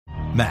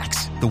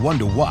Max, the one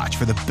to watch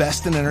for the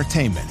best in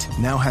entertainment,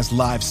 now has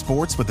live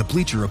sports with the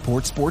Bleacher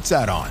Report sports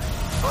add-on. 5,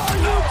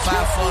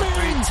 4,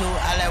 3, 2,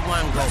 I let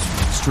one go.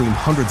 Stream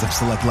hundreds of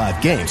select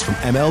live games from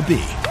MLB.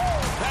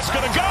 That's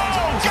gonna go!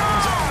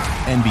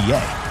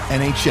 NBA,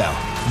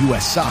 NHL,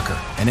 U.S. Soccer,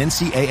 and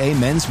NCAA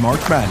Men's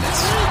March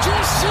Madness. We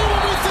just see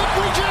what we think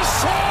we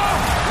just saw!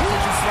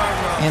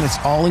 And it's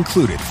all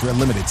included for a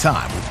limited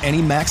time with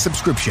any Max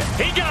subscription.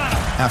 He got him!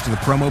 After the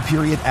promo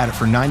period, add it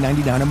for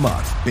 $9.99 a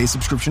month. Base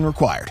subscription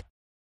required.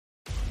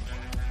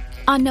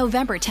 On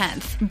November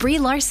 10th, Brie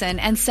Larson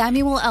and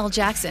Samuel L.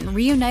 Jackson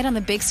reunite on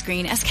the big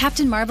screen as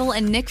Captain Marvel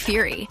and Nick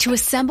Fury to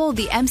assemble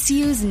the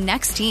MCU's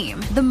next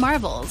team, the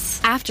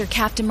Marvels. After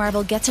Captain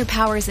Marvel gets her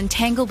powers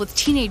entangled with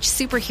teenage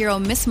superhero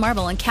Miss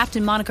Marvel and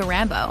Captain Monica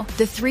Rambeau,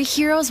 the three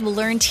heroes will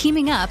learn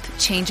teaming up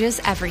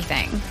changes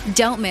everything.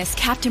 Don't miss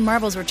Captain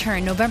Marvel's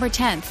return November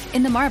 10th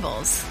in the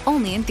Marvels,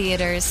 only in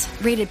theaters.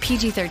 Rated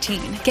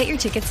PG-13. Get your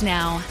tickets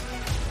now.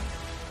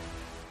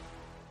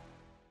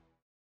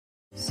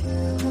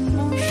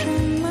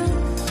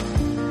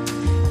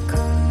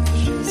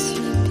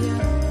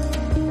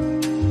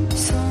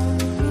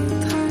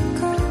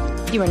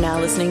 You are now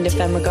listening to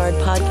Femme Regard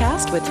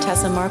Podcast with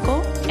Tessa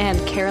Markle and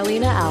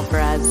Carolina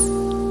Alvarez.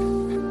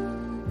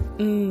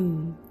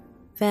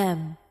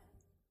 Femme.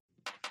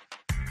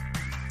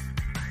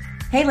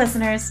 Hey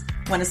listeners,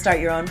 want to start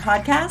your own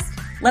podcast?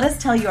 Let us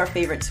tell you our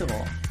favorite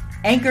tool.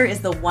 Anchor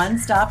is the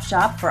one-stop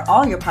shop for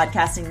all your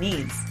podcasting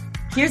needs.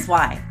 Here's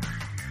why.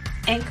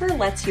 Anchor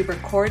lets you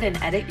record and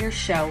edit your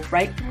show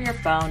right from your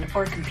phone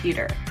or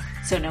computer.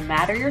 So no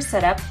matter your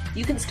setup,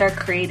 you can start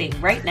creating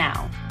right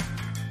now.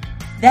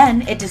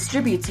 Then it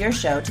distributes your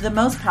show to the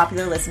most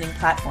popular listening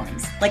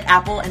platforms like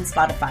Apple and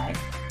Spotify.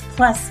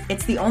 Plus,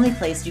 it's the only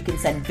place you can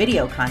send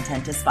video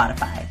content to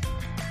Spotify.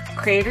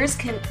 Creators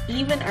can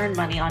even earn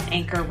money on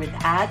Anchor with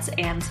ads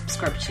and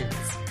subscriptions.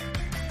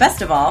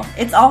 Best of all,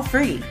 it's all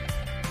free.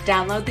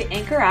 Download the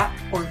Anchor app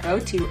or go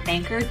to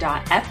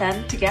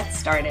anchor.fm to get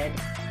started.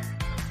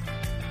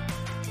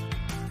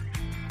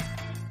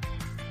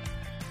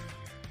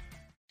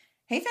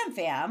 Hey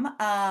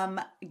fam,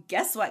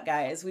 guess what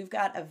guys? We've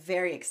got a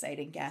very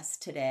exciting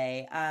guest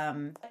today.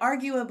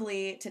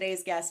 Arguably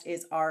today's guest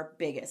is our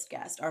biggest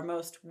guest, our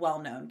most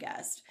well-known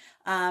guest.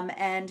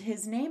 And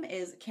his name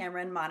is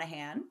Cameron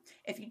Monaghan.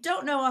 If you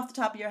don't know off the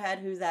top of your head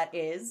who that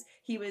is,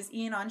 he was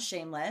Ian on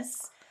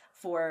Shameless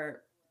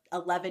for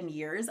 11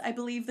 years, I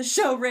believe the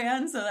show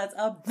ran, so that's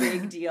a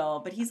big deal.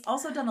 But he's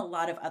also done a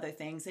lot of other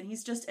things, and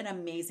he's just an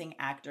amazing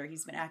actor.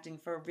 He's been acting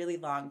for a really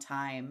long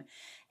time.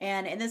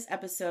 And in this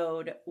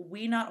episode,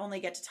 we not only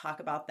get to talk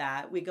about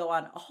that, we go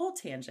on a whole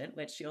tangent,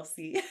 which you'll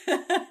see.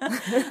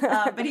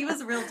 But he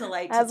was a real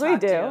delight to talk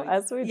to you.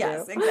 As we do.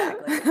 Yes,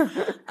 exactly.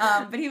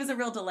 But he was a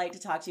real delight to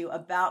talk to you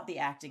about the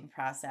acting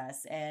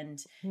process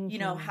and, you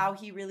know, how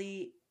he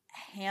really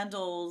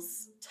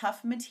handles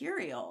tough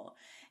material.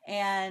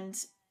 And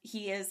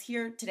he is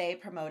here today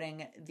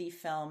promoting the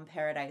film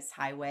Paradise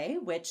Highway,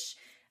 which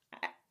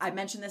I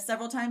mentioned this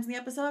several times in the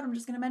episode. I'm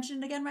just going to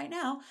mention it again right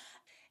now.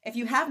 If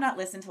you have not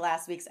listened to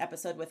last week's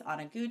episode with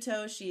Anna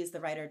Guto, she is the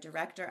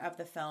writer-director of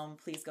the film.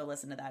 Please go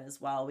listen to that as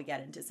well. We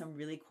get into some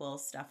really cool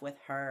stuff with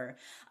her.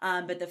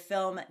 But the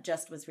film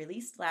just was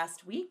released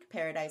last week,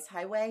 Paradise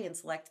Highway, in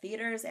select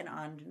theaters and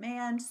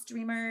on-demand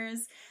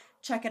streamers.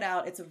 Check it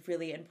out. It's a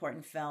really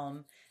important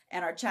film.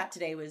 And our chat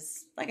today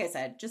was, like I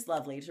said, just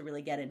lovely to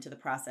really get into the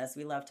process.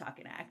 We love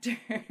talking to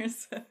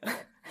actors.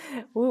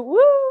 Woo woo!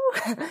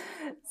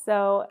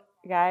 So,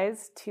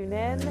 guys, tune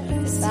in,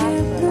 sit back,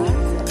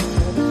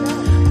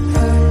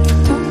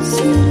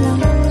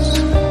 relax,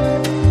 and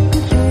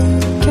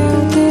enjoy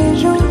the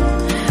show.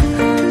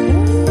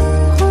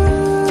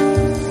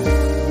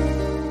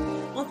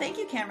 Well, thank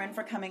you, Cameron,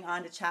 for coming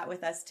on to chat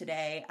with us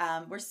today.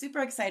 We're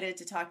super excited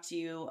to talk to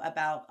you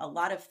about a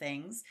lot of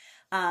things.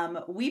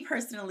 We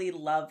personally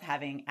love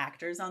having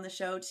actors on the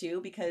show too,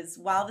 because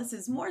while this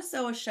is more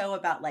so a show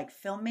about like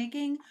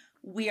filmmaking,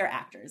 we are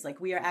actors. Like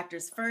we are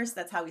actors first.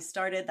 That's how we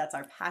started. That's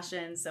our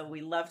passion. So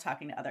we love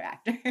talking to other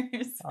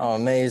actors. Oh,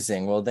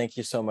 amazing. Well, thank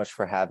you so much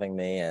for having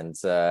me. And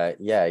I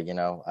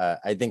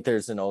think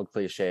there's an old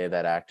cliche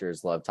that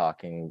actors love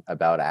talking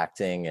about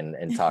acting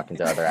and talking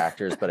to other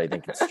actors, but I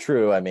think it's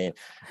true. I mean,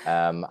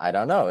 I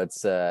don't know.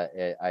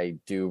 I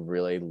do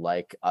really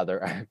like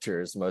other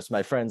actors. Most of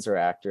my friends are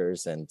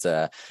actors, and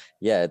I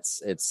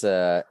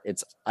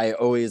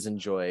always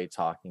enjoy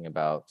talking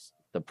about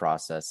the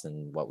process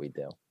and what we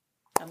do.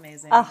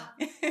 Amazing.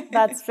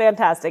 That's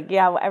fantastic.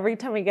 Yeah, every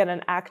time we get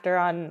an actor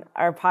on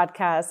our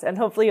podcast, and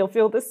hopefully you'll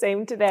feel the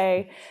same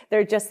today,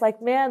 they're just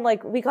like, man,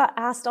 like we got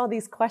asked all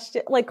these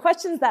questions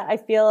that I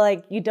feel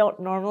like you don't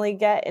normally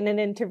get in an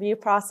interview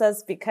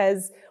process,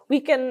 because we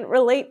can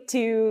relate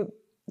to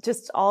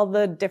just all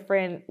the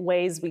different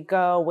ways we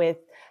go with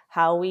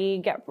how we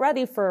get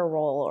ready for a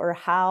role or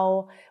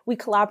how we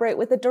collaborate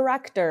with a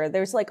director.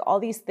 There's like all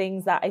these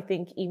things that I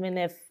think even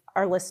if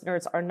our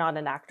listeners are not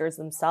an actors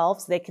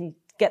themselves, they can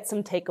get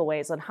some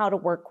takeaways on how to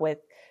work with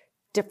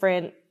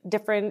different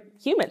different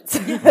humans,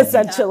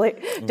 essentially,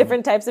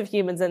 different types of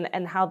humans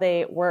and how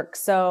they work.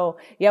 So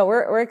yeah,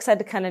 we're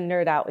excited to kind of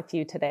nerd out with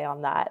you today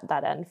on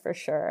that end for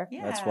sure.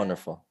 Yeah. That's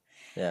wonderful.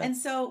 Yeah. And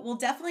so we'll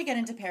definitely get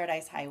into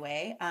Paradise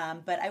Highway,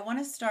 but I want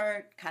to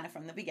start kind of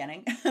from the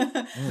beginning.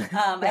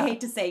 I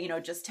hate to say,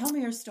 just tell me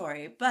your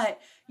story,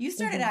 but you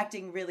started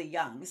acting really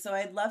young. So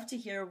I'd love to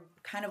hear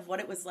kind of what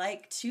it was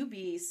like to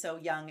be so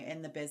young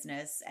in the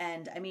business.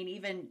 And I mean,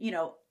 even,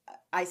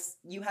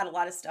 you had a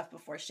lot of stuff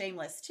before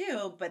Shameless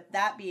too, but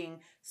that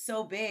being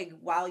so big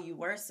while you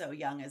were so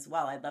young as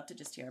well. I'd love to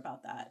just hear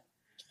about that.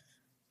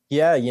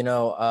 Yeah,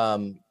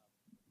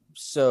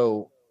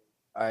 so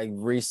I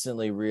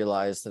recently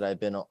realized that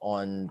I've been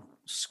on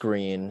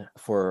screen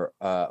for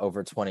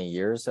over 20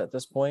 years at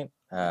this point.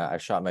 I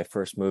shot my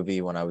first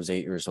movie when I was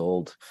 8 years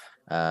old.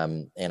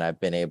 And I've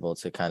been able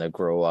to kind of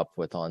grow up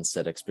with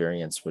on-set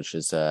experience, which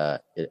is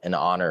an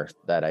honor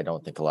that I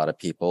don't think a lot of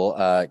people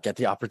get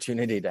the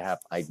opportunity to have.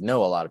 I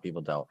know a lot of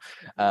people don't.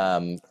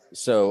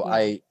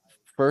 I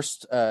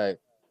first...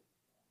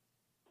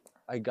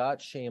 I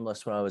got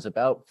Shameless when I was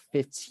about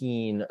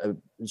 15,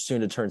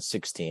 soon to turn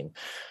 16.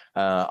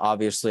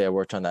 Obviously, I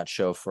worked on that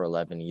show for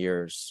 11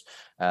 years.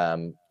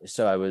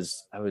 So I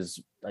was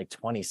like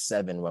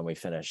 27 when we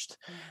finished.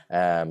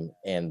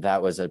 And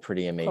that was a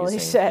pretty amazing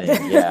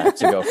thing. Yeah,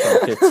 to go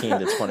from 15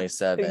 to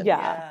 27.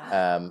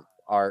 Yeah.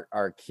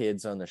 Our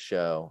kids on the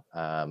show,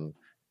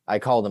 I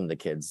call them the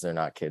kids. They're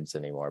not kids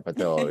anymore, but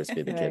they'll always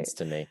be the kids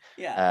to me.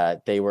 Yeah.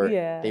 They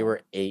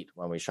were 8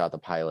 when we shot the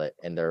pilot,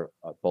 and they're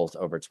both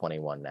over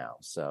 21 now.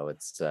 So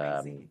it's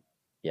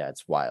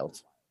it's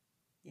wild.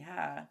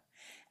 Yeah.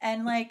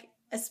 And like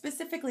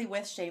specifically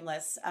with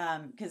Shameless,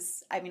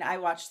 because I mean, I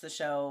watched the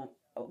show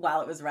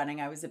while it was running.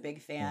 I was a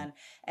big fan,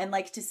 and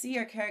like to see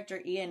your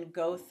character Ian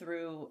go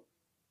through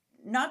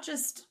not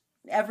just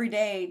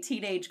everyday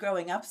teenage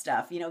growing up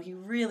stuff. He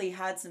really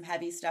had some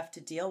heavy stuff to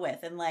deal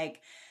with, and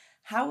like,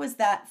 how was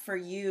that for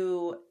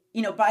you?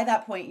 By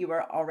that point you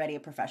were already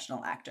a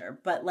professional actor,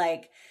 but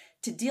like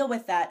to deal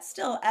with that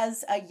still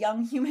as a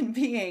young human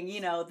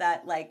being,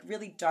 that like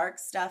really dark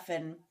stuff,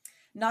 and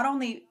not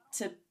only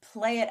to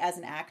play it as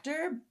an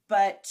actor,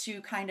 but to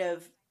kind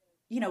of,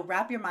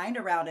 wrap your mind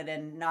around it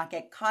and not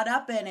get caught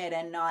up in it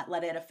and not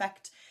let it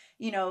affect,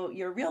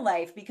 your real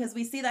life, because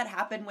we see that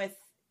happen with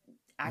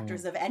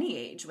actors of any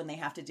age when they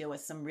have to deal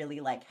with some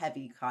really like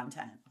heavy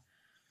content.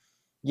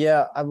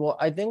 Yeah,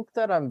 I think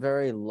that I'm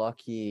very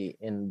lucky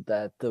in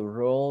that the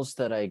roles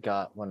that I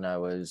got when I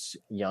was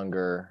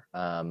younger,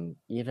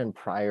 even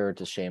prior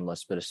to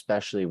Shameless, but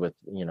especially with,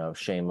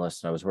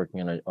 Shameless, and I was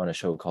working on a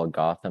show called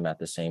Gotham at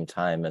the same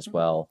time as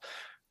well.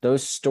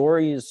 Those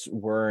stories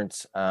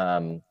weren't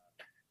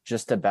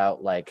just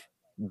about like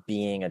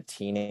being a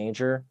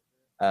teenager.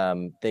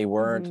 They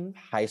weren't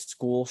high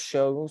school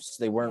shows.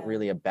 They weren't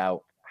really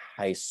about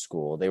high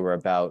school. They were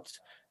about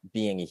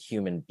being a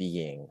human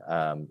being.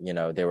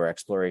 There were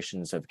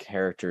explorations of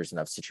characters and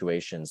of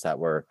situations that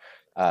were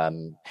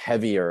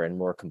heavier and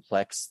more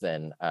complex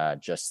than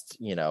just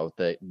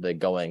the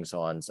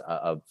goings-ons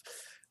of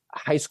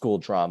high school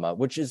drama,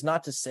 which is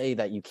not to say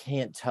that you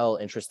can't tell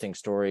interesting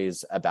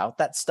stories about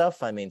that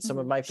stuff. I mean, some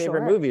of my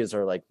favorite movies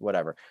are like,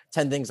 whatever,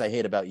 10 Things I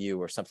Hate About You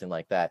or something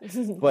like that.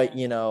 But,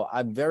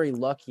 I'm very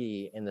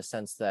lucky in the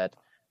sense that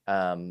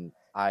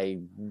I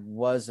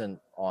wasn't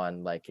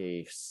on like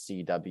a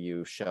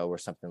CW show or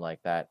something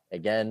like that.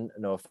 Again,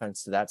 no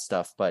offense to that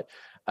stuff, but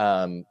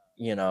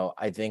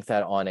I think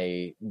that on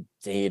a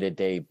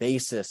day-to-day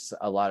basis,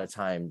 a lot of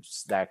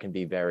times that can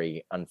be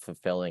very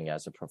unfulfilling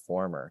as a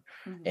performer.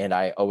 And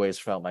I always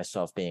felt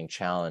myself being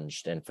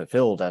challenged and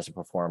fulfilled as a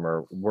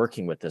performer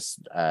working with this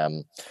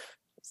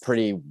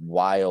pretty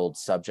wild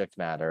subject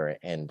matter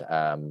and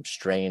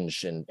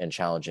strange and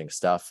challenging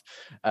stuff.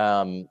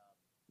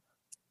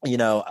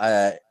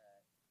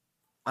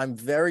 I'm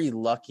very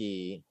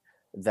lucky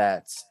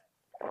that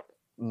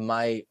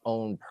my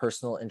own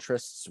personal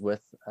interests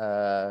with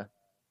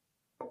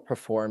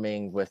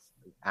performing, with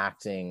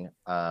acting,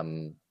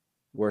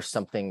 were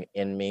something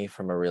in me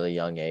from a really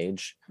young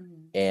age.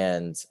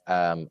 And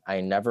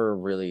I never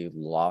really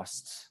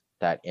lost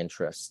that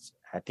interest.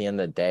 At the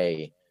end of the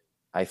day,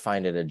 I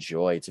find it a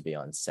joy to be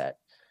on set.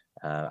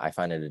 I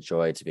find it a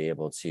joy to be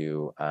able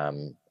to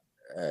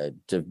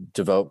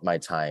devote my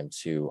time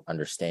to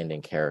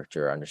understanding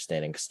character,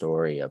 understanding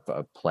story, of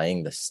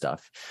playing this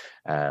stuff.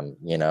 I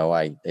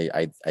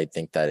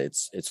think that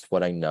it's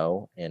what I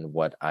know and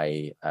what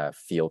I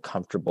feel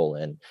comfortable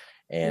in,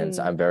 and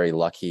I'm very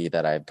lucky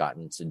that I've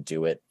gotten to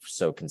do it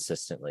so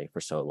consistently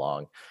for so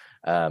long.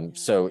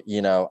 So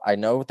I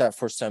know that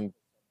for some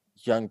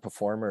young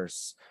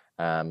performers,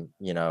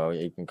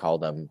 you can call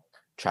them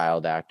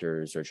child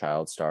actors or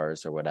child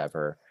stars or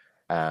whatever,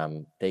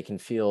 they can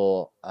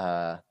feel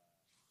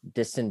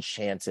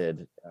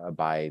disenchanted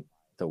by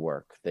the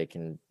work. They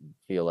can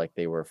feel like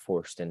they were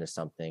forced into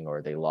something,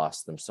 or they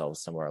lost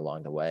themselves somewhere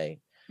along the way.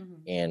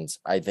 And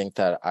I think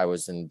that I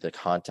was in the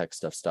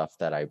context of stuff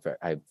that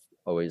I've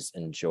always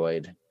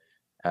enjoyed,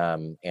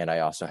 and I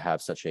also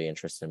have such an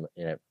interest in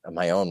it on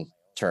my own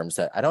terms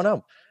that I don't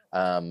know.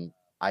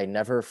 I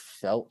never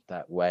felt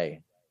that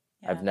way.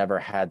 Yeah. I've never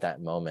had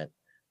that moment.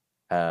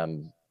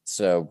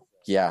 So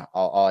yeah,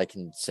 all I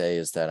can say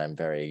is that I'm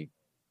very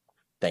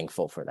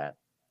thankful for that.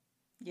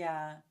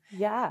 Yeah.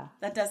 Yeah.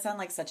 That does sound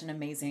like such an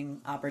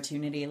amazing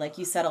opportunity. Like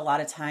you said, a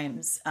lot of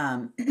times,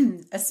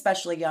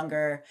 especially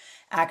younger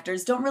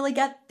actors don't really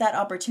get that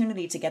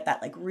opportunity to get that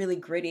like really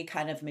gritty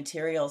kind of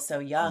material so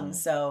young.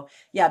 So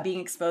yeah, being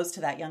exposed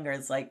to that younger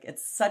is like,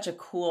 it's such a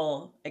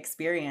cool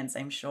experience,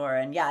 I'm sure.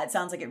 And yeah, it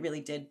sounds like it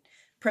really did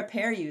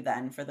prepare you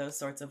then for those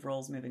sorts of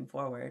roles moving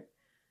forward.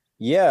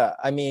 Yeah,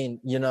 I mean,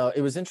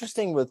 it was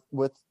interesting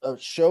with a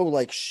show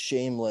like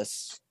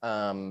Shameless.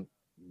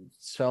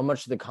 So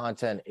much of the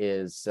content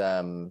is,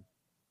 I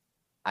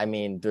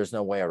mean, there's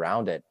no way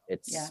around it.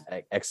 It's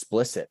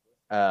explicit.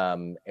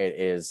 It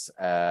is.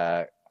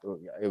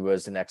 It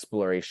was an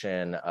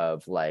exploration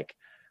of like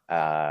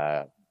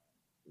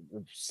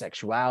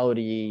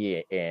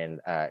sexuality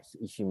and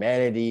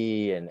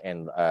humanity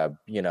and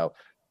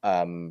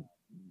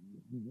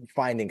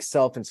finding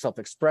self and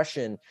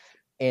self-expression.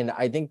 And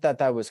I think that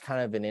was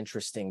kind of an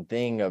interesting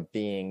thing of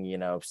being,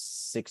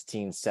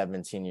 16,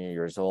 17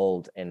 years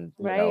old. And,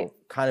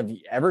 kind of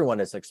everyone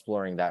is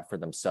exploring that for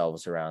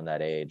themselves around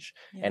that age.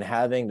 Yeah. And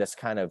having this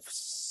kind of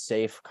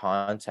safe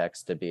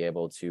context to be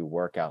able to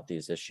work out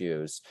these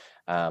issues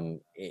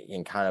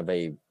in kind of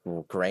a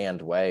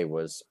grand way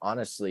was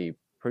honestly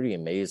pretty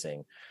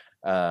amazing.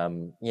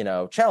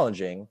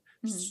 Challenging,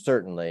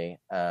 certainly.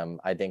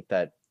 I think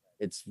that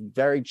it's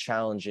very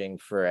challenging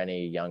for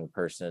any young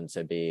person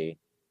to be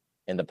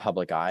in the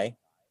public eye.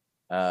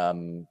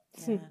 We're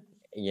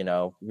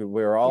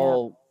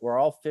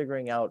all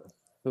figuring out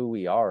who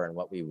we are and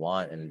what we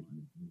want. And,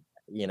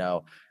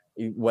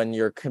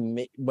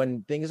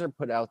 when things are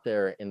put out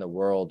there in the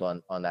world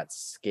on that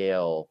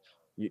scale,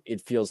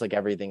 it feels like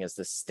everything is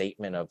this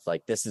statement of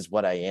like, this is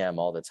what I am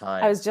all the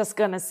time. I was just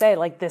going to say,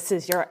 like, this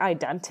is your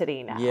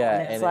identity now. Yeah.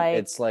 And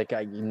it's like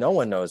no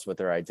one knows what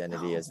their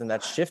identity is, and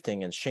that's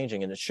shifting and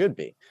changing, and it should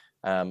be.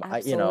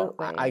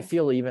 I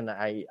feel even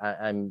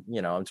I'm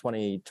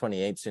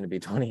 28, soon to be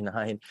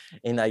 29,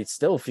 and I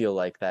still feel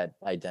like that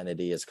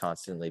identity is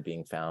constantly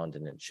being found,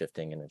 and it's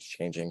shifting and it's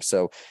changing.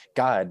 So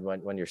God,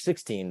 when you're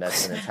 16,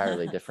 that's an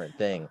entirely different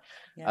thing.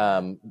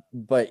 Yeah.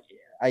 But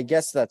I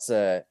guess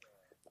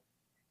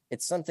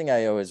it's something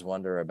I always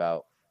wonder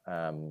about.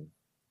 God,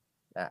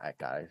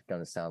 it's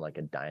going to sound like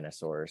a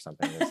dinosaur or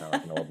something. It sound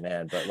like an old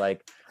man, but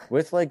like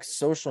with like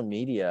social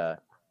media,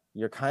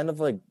 you're kind of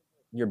like,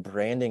 you're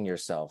branding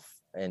yourself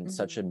in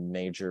such a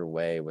major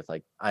way with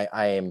like,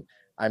 I'm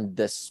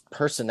this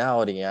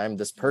personality, I'm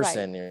this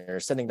person. Right. You're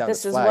sitting down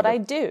this flag. What I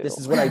do. This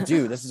is what I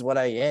do. This is what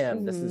I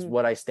am. This is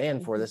what I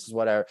stand for. This is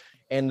what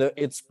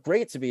it's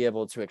great to be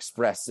able to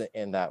express it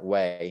in that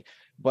way.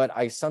 But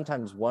I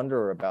sometimes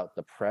wonder about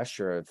the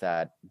pressure of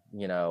that.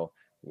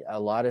 A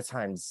lot of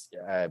times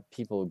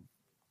people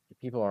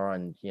are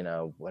on,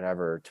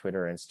 whatever,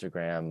 Twitter,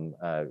 Instagram,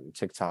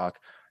 TikTok,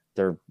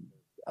 they're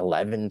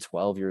 11,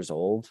 12 years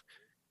old.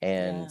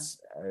 And,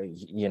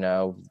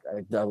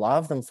 a lot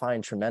of them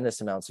find tremendous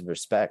amounts of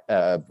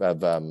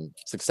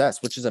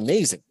success, which is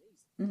amazing.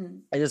 Mm-hmm.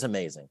 It is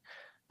amazing.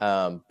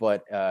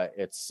 But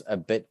it's a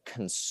bit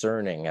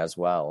concerning as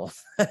well.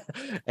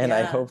 And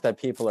I hope that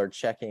people are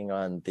checking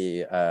on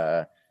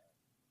the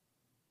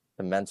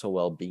mental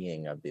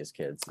well-being of these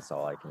kids, is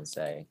all I can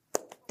say.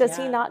 Does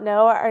he not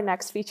know our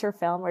next feature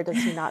film, or does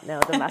he not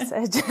know the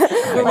message?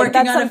 We're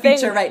working on a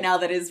feature right now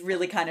that is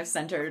really kind of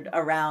centered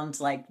around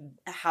like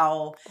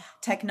how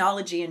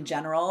technology in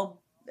general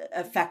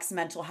affects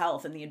mental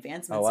health and the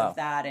advancements of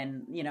that,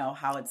 and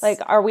how it's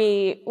like, are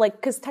we like,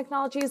 because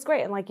technology is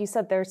great, and like you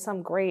said, there's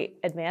some great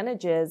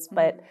advantages,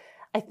 but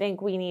I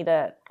think we need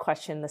to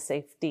question the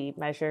safety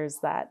measures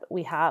that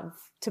we have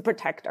to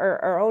protect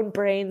our own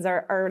brains,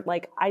 or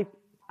like,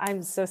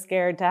 I'm so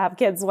scared to have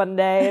kids one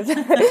day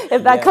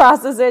if that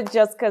crosses it,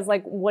 just because,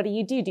 like, what do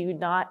you do?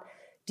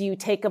 Do you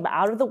take them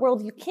out of the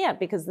world? You can't,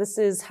 because this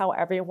is how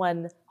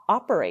everyone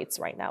operates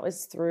right now,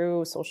 is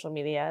through social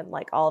media and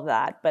like all of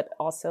that. But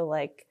also,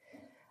 like,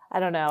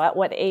 I don't know, at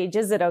what age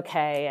is it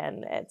okay?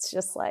 And it's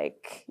just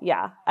like,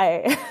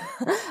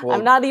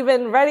 I'm not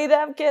even ready to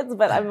have kids,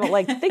 but I'm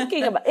like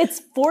thinking about,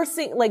 it's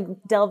forcing, like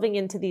delving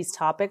into these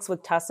topics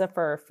with Tessa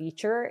for our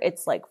feature.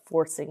 It's like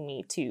forcing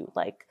me to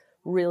like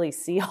really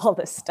see all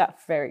this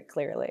stuff very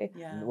clearly.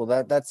 Yeah. Well,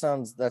 that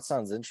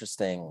sounds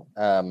interesting.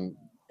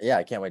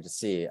 I can't wait to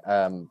see.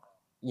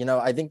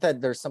 I think that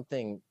there's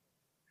something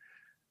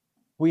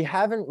we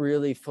haven't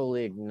really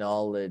fully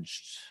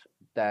acknowledged,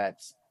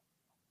 that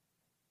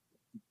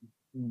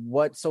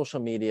what social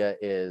media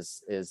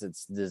is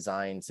it's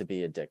designed to be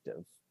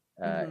addictive.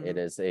 It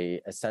is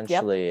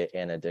essentially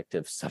an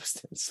addictive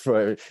substance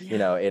for,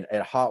 it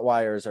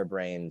hotwires our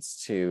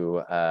brains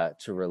to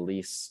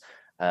release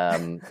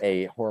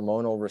a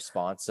hormonal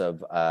response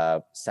of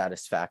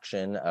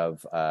satisfaction,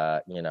 of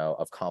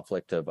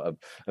conflict, of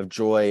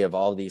joy, of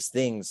all these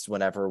things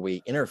whenever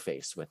we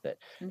interface with it.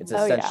 It's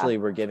essentially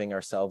we're giving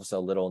ourselves a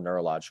little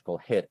neurological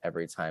hit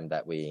every time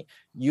that we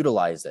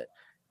utilize it.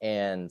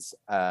 And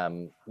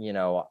you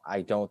know,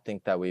 I don't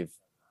think that we've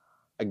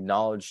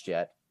acknowledged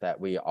yet that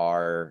we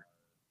are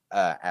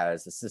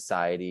as a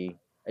society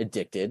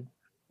addicted.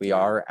 We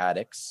are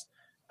addicts.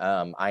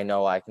 I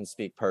know I can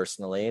speak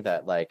personally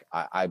that like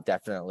I've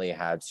definitely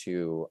had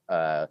to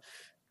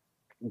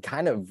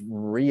kind of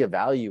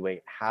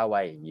reevaluate how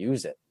I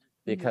use it,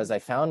 because I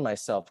found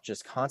myself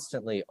just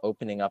constantly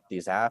opening up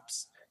these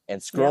apps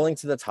and scrolling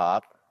to the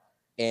top,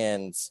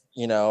 and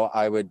you know,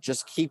 I would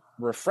just keep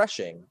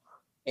refreshing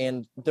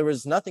and there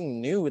was nothing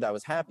new that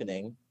was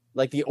happening.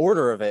 Like the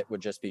order of it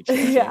would just be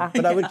changing,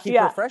 but I would keep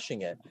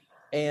refreshing it.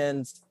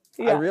 And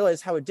I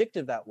realized how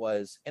addictive that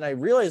was. And I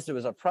realized there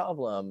was a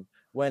problem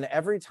when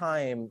every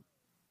time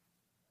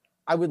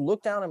I would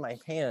look down at my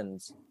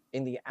hands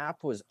and the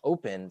app was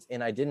opened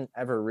and I didn't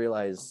ever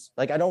realize,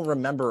 like, I don't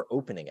remember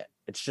opening it.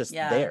 It's just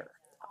there.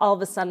 All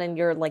of a sudden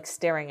you're like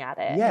staring at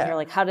it and you're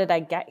like, how did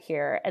I get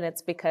here? And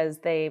it's because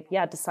they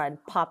decided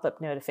pop-up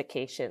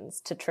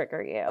notifications to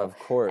trigger you. Of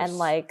course. And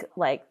like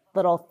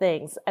little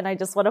things. And I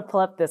just want to pull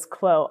up this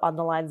quote on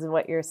the lines of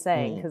what you're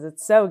saying because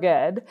it's so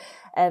good.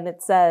 And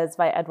it says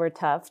by Edward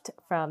Tufte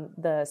from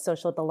the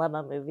Social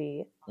Dilemma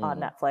movie on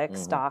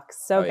Netflix, Doc.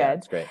 So good. Yeah,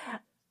 it's great.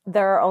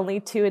 There are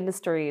only two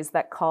industries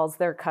that calls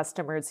their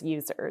customers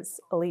users: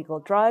 illegal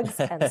drugs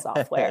and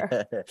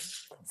software.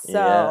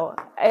 So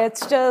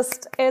it's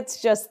just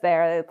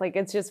there. Like,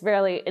 it's just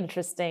really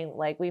interesting.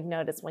 Like, we've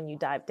noticed when you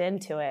dived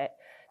into it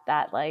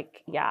that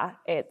like,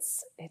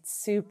 it's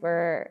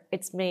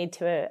made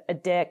to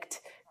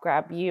addict,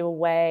 grab you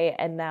away.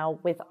 And now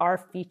with our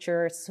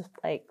features,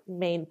 like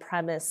main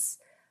premise,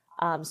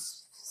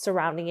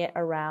 surrounding it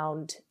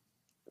around,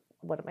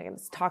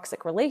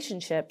 toxic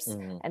relationships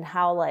and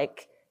how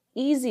like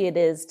easy it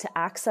is to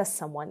access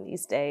someone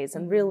these days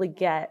and really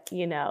get,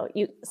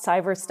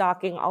 cyber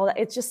stalking, all that.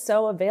 It's just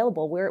so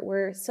available.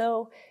 We're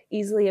so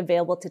easily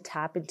available to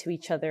tap into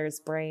each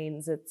other's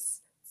brains.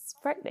 It's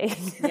frightening.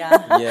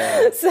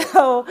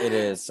 So it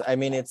is. I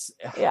mean, it's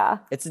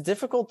a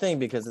difficult thing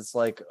because it's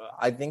like,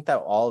 I think that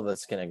all of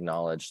us can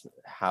acknowledge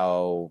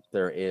how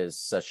there is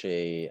such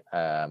a,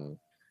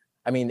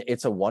 I mean,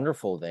 it's a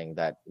wonderful thing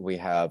that we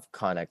have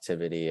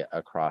connectivity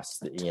across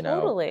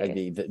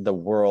the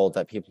world,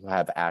 that people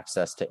have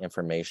access to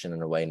information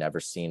in a way never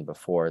seen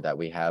before, that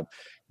we have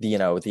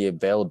the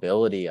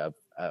availability of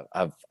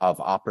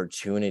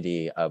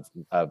opportunity, of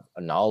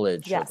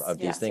knowledge, of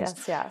these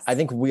things. I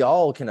think we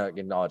all can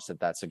acknowledge that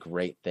that's a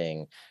great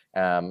thing.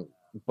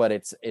 But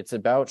it's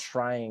about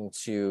trying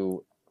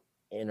to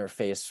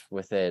interface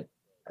with it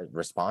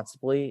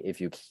responsibly if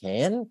you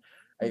can.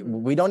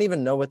 We don't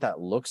even know what that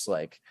looks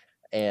like.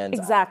 And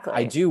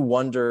I do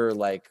wonder,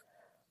 like,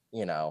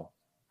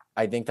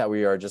 I think that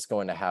we are just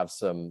going to have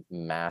some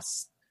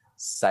mass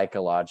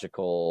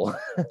psychological,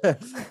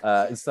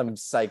 some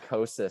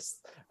psychosis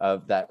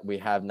that we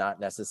have not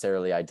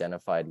necessarily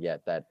identified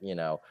yet, that,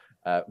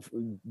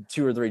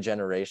 2 or 3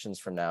 generations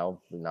from now,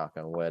 knock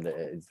on wood,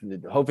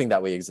 hoping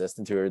that we exist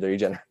in 2 or 3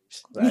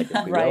 generations.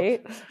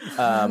 Right.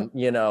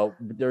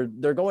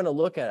 They're going to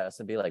look at us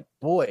and be like,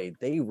 boy,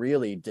 they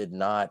really did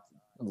not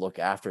look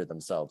after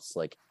themselves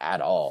like at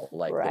all.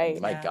 Like,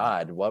 my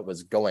God, what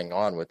was going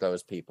on with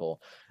those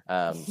people?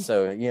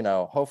 So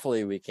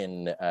hopefully we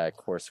can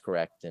course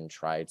correct and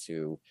try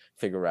to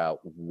figure out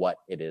what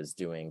it is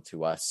doing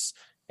to us.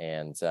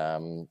 And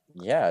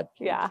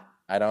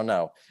I don't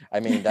know.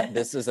 I mean,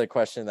 this is a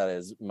question that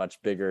is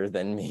much bigger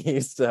than me,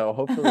 so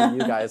hopefully you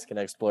guys can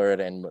explore it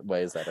in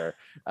ways that are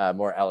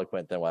more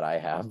eloquent than what I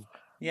have.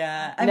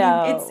 I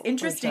mean, it's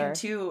interesting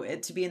too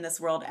to be in this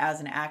world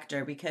as an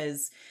actor,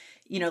 because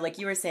like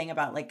you were saying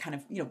about like kind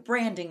of,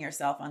 branding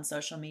yourself on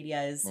social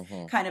media is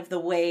kind of the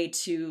way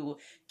to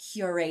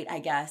curate, I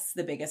guess,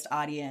 the biggest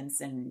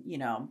audience and,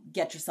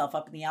 get yourself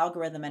up in the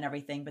algorithm and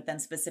everything. But then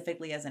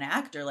specifically as an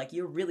actor, like,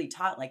 you're really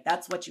taught, like,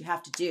 that's what you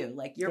have to do.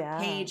 Like, your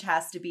page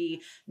has to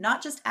be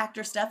not just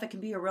actor stuff. It can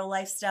be your real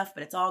life stuff,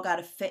 but it's all got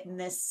to fit in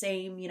this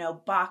same,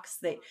 box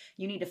that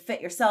you need to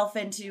fit yourself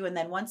into. And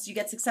then once you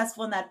get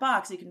successful in that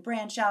box, you can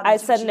branch out. I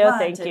said no,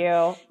 thank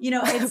you.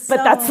 It's but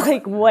that's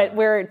like what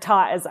we're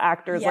taught as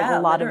actors. Like,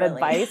 a lot literally. of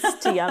advice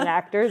to young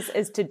actors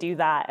is to do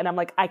that. And I'm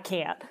like, I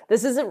can't.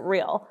 This isn't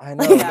real. I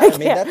know. I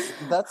mean,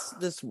 that's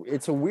this.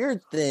 It's a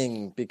weird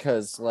thing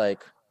because,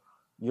 like,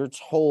 you're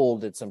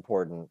told it's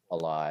important a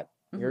lot.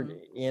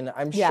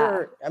 I'm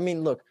sure. I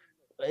mean, look,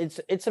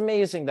 it's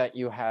amazing that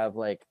you have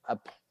like a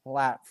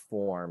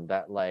platform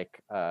that,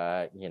 like,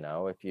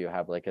 if you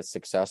have like a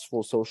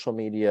successful social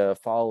media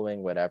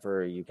following,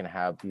 whatever, you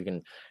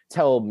can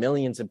tell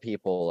millions of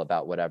people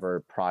about whatever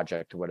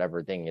project,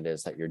 whatever thing it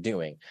is that you're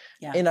doing.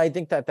 And I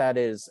think that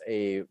is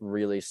a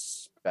really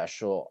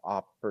special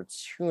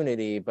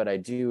opportunity, but I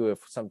do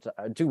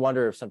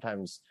wonder if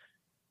sometimes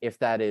if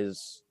that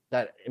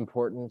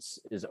importance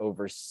is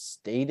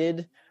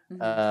overstated.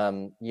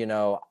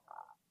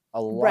 A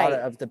lot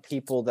of the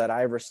people that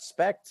I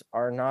respect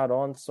are not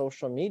on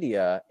social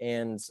media,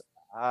 and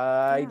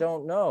I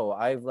don't know.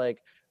 I've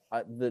like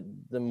the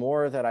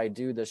more that I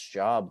do this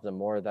job, the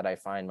more that I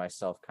find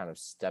myself kind of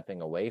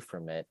stepping away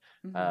from it.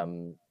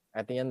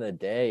 at the end of the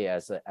day,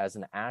 as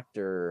an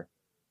actor,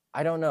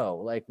 I don't know,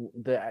 like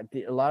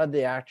a lot of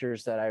the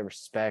actors that I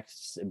respect,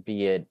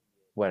 be it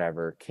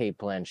whatever, Kate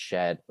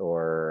Blanchett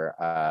or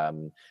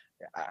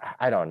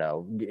I don't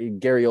know,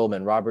 Gary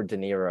Oldman, Robert De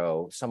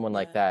Niro, someone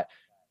like that.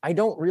 I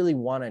don't really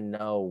want to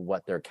know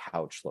what their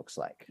couch looks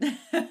like.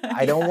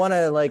 I don't want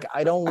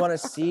to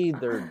see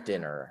their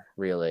dinner,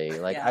 really.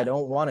 Like, I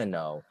don't want to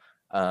know.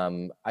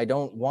 I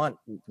don't want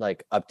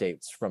like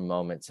updates from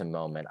moment to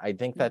moment. I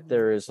think that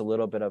there is a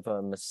little bit of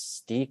a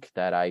mystique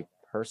that I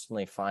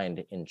personally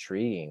find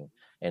intriguing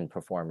in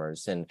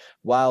performers. And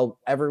while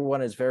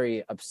everyone is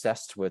very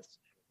obsessed with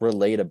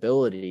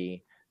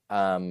relatability,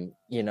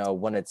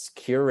 when it's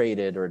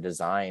curated or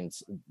designed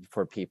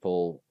for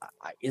people,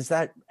 is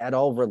that at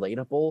all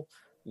relatable?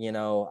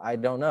 I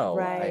don't know.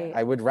 Right.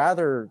 I would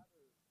rather,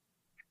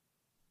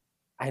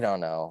 I don't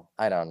know.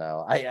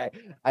 I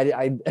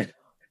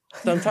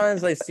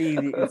sometimes I see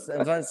these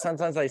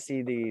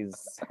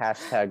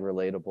hashtag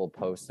relatable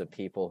posts of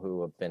people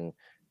who have been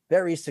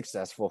very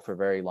successful for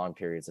very long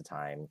periods of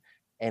time,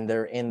 and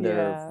they're in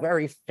their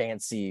very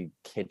fancy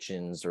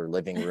kitchens or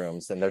living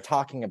rooms, and they're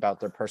talking about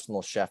their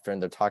personal chef, and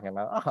they're talking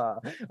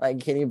about, like,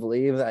 can you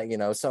believe that,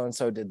 so and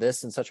so did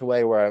this in such a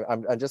way, where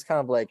I'm just kind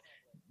of like,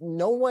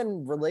 no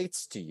one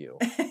relates to you.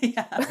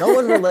 No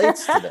one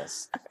relates to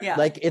this.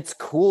 Like, it's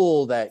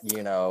cool that,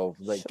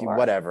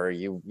 whatever,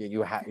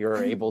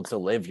 you're able to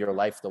live your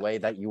life the way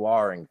that you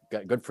are, and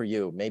good for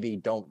you. Maybe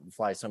don't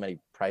fly so many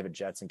private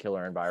jets and kill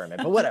our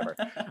environment, but whatever.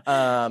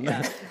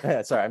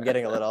 Sorry, I'm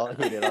getting a little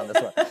heated on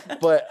this one,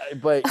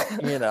 but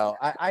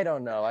I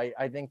don't know.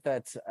 I think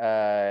that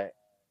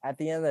at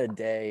the end of the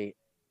day,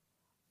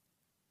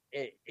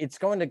 it's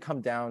going to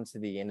come down to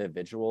the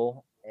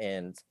individual.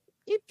 And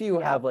if you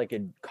have like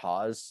a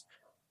cause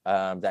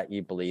that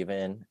you believe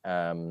in,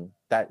 I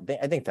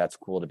think that's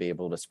cool to be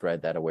able to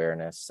spread that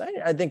awareness.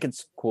 I think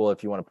it's cool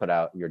if you want to put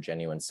out your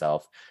genuine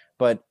self,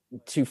 but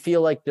to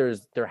feel like there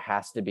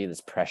has to be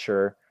this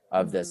pressure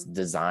of this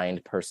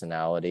designed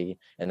personality,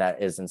 and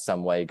that is in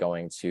some way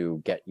going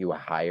to get you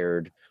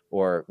hired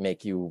or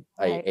make you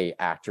a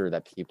actor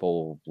that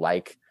people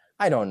like.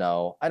 I don't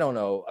know.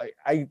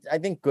 I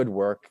think good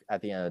work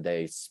at the end of the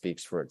day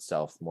speaks for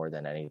itself more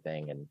than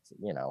anything. And,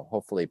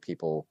 hopefully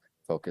people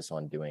focus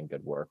on doing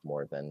good work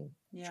more than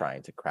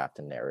trying to craft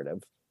a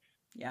narrative.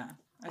 Yeah,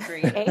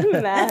 agreed.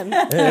 Amen.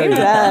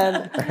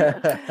 Amen.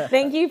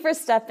 Thank you for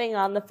stepping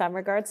on the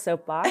FemRegard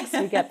soapbox.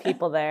 We get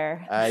people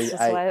there. I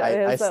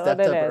stepped up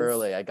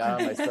early. I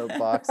got on my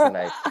soapbox and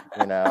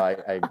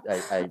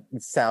I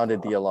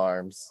sounded the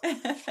alarms.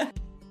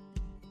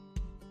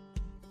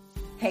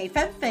 Hey,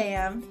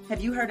 fam, have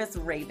you heard us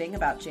raving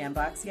about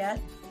Jambox yet?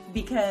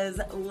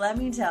 Because let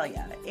me tell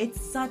you, it's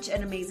such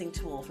an amazing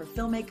tool for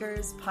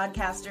filmmakers,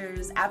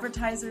 podcasters,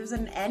 advertisers,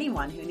 and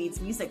anyone who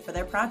needs music for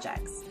their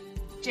projects.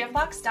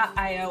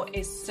 Jambox.io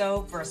is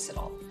so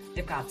versatile.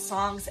 They've got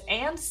songs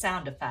and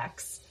sound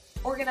effects,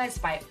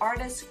 organized by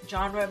artist,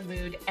 genre,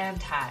 mood,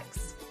 and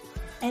tags.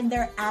 And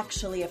they're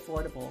actually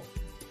affordable.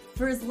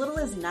 For as little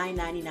as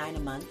 $9.99 a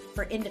month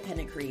for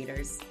independent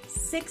creators,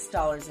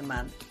 $6 a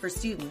month for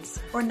students,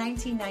 or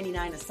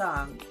 $19.99 a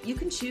song, you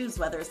can choose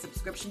whether a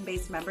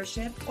subscription-based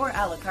membership or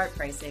a la carte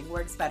pricing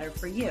works better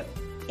for you.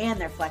 And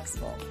they're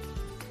flexible.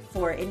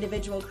 For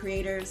individual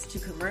creators to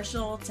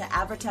commercial to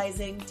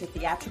advertising to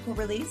theatrical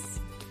release,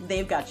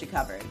 they've got you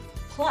covered.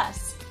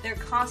 Plus, they're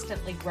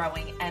constantly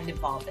growing and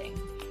evolving,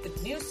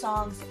 with new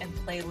songs and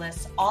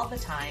playlists all the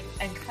time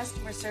and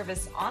customer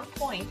service on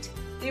point.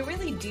 They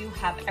really do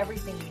have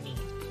everything you need.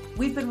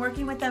 We've been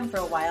working with them for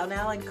a while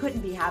now and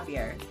couldn't be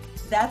happier.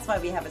 That's why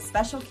we have a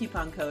special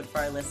coupon code for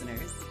our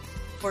listeners.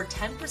 For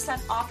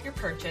 10% off your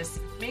purchase,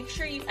 make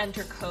sure you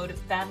enter code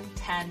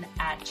FEMME10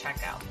 at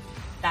checkout.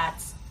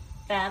 That's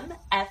FEMME,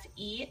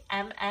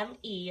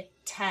 F-E-M-M-E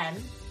 10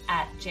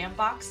 at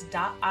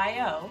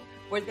jambox.io,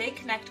 where they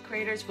connect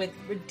creators with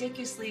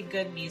ridiculously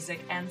good music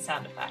and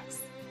sound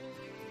effects.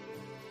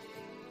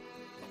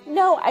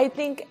 No, I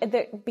think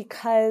that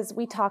because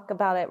we talk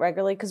about it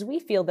regularly, because we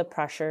feel the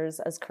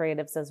pressures as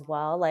creatives as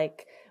well.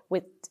 Like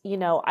with,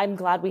 I'm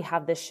glad we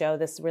have this show.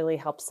 This really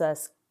helps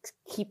us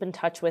keep in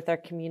touch with our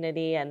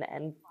community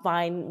and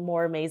find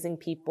more amazing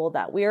people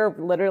that we're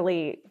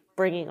literally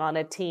bringing on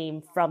a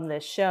team from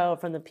this show,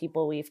 from the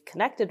people we've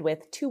connected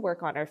with to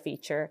work on our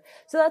feature.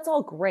 So that's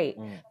all great.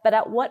 But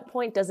at what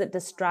point does it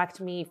distract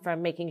me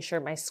from making sure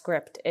my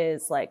script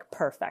is like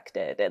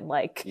perfected and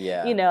like,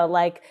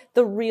 like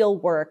the real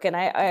work? And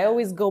I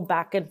always go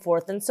back and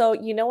forth. And so,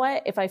 you know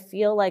what, if I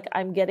feel like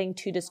I'm getting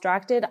too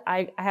distracted,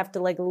 I have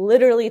to like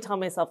literally tell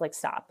myself like,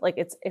 stop, like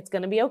it's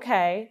going to be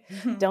okay.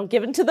 Don't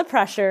give in to the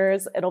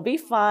pressures. It'll be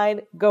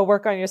fine. Go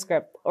work on your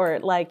script. Or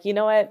like, you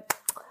know what?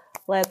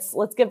 Let's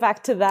get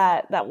back to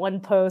that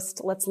one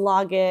post. Let's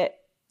log it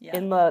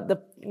in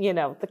the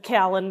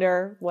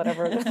calendar,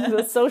 whatever,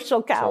 the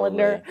social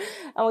calendar. Totally.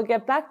 And we'll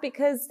get back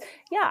because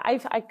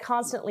I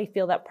constantly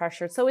feel that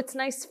pressure. So it's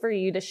nice for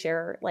you to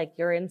share like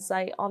your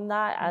insight on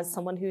that as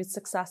someone who's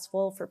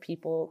successful, for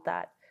people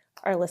that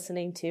are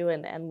listening to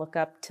and look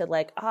up to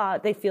like,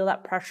 they feel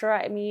that pressure.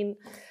 I mean,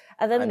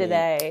 At the end of the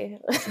day,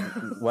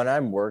 when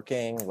I'm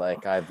working,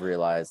 like I've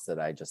realized that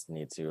I just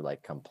need to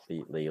like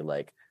completely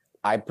like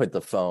I put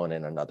the phone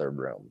in another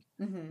room.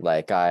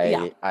 Like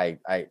I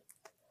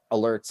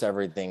alerts,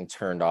 everything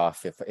turned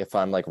off. If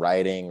I'm like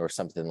writing or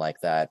something like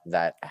that,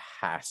 that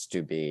has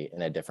to be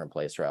in a different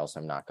place, or else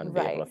I'm not going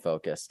to be able to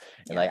focus.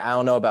 And like, I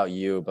don't know about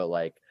you, but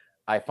like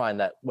I find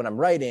that when I'm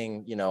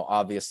writing, you know,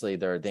 obviously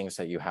there are things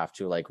that you have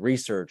to like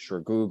research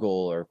or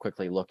Google or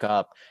quickly look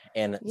up.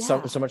 And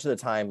so much of the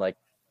time, like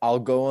I'll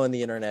go on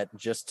the internet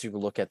just to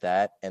look at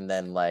that. And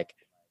then like,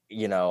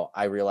 you know,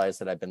 I realize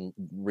that I've been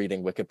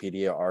reading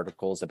Wikipedia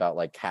articles about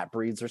like cat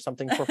breeds or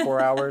something for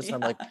 4 hours. I'm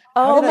like,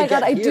 oh my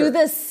God, I do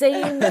the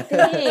same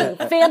thing.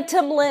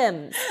 Phantom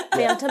Limbs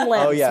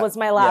was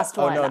my last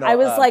one. No, I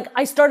was like,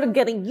 I started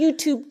getting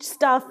YouTube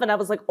stuff and I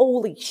was like,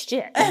 holy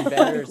shit.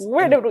 Inventors,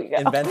 where did we go?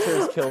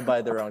 Inventors killed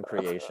by their own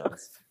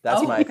creations.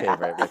 That's my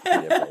favorite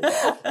Wikipedia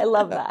phrase. I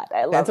love that.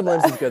 Phantom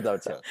Limbs is good though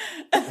too.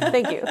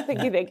 Thank you.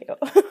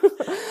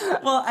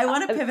 Well, I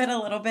want to pivot a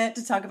little bit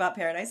to talk about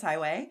Paradise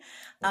Highway.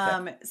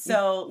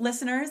 So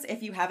listeners,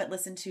 if you haven't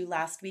listened to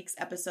last week's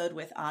episode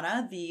with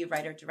Anna, the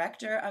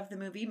writer-director of the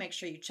movie, make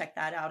sure you check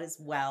that out as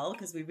well,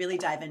 because we really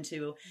dive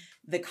into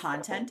the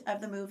content of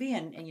the movie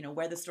and you know,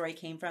 where the story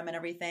came from and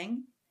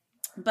everything.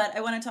 But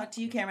I want to talk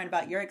to you, Cameron,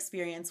 about your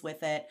experience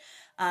with it.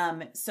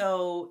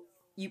 So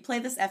you play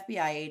this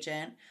FBI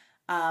agent.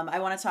 I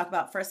want to talk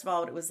about, first of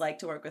all, what it was like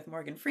to work with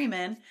Morgan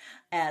Freeman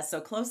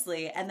so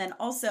closely. And then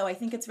also, I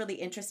think it's really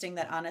interesting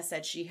that Anna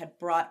said she had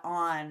brought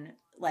on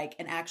like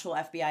an actual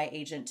FBI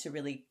agent to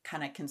really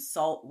kind of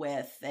consult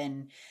with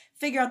and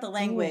figure out the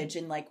language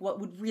and like what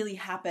would really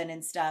happen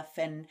and stuff.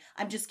 And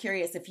I'm just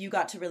curious if you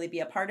got to really be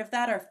a part of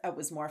that, or if it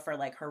was more for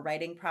like her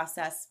writing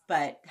process,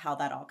 but how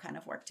that all kind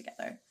of worked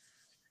together.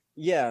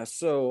 Yeah,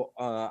 so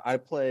I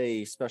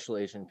play Special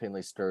Agent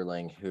Finley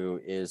Sterling, who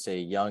is a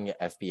young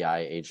FBI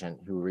agent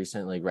who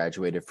recently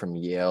graduated from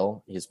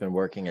Yale. He's been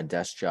working a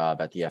desk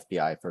job at the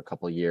FBI for a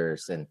couple of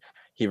years, and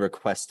he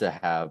requests to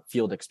have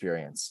field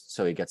experience.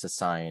 So he gets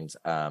assigned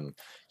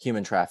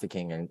human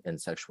trafficking and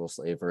sexual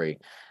slavery.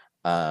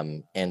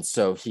 And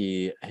so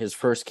his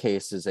first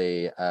case is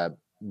a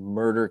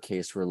murder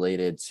case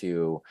related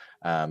to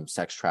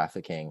sex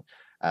trafficking.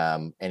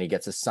 And he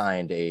gets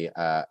assigned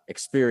a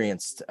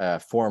experienced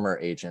former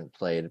agent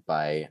played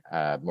by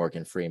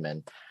Morgan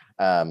Freeman,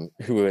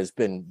 who has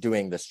been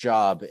doing this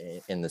job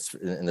in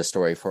the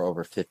story for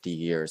over 50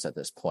 years at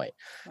this point.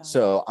 Wow.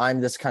 So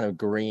I'm this kind of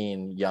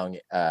green, young,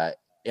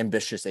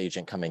 ambitious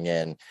agent coming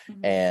in,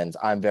 and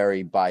I'm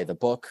very by the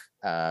book.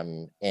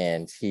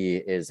 And he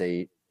is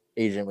a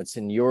agent with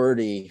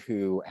seniority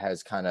who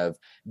has kind of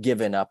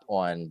given up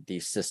on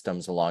these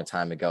systems a long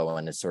time ago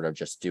and is sort of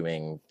just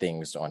doing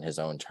things on his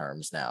own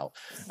terms now.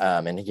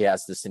 And he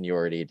has the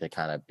seniority to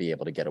kind of be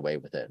able to get away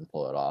with it and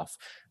pull it off.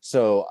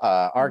 So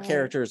our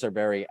characters are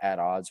very at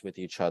odds with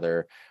each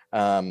other.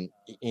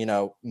 You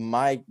know,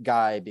 my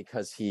guy,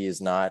 because he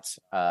is not,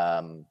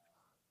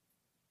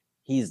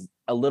 he's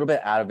a little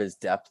bit out of his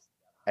depth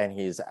and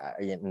he's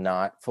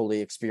not fully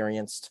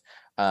experienced.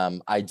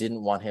 I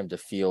didn't want him to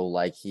feel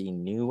like he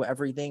knew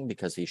everything,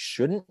 because he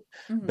shouldn't.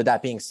 But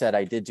that being said,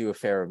 I did do a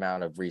fair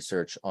amount of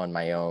research on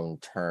my own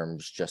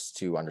terms just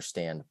to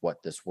understand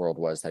what this world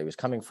was that he was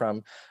coming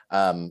from.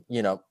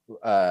 You know,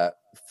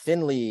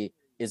 Finley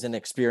is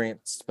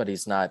inexperienced, but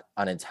he's not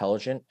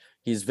unintelligent.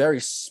 He's very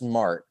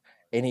smart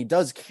and he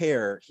does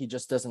care. He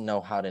just doesn't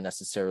know how to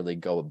necessarily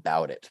go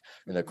about it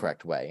in the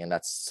correct way. And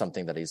that's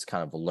something that he's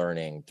kind of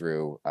learning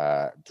through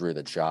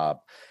the job.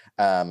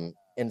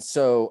 And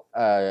so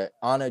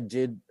Anna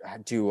did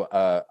do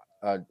a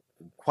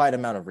quite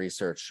amount of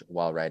research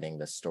while writing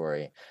this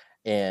story.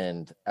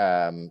 And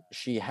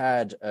she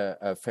had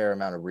a fair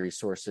amount of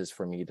resources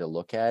for me to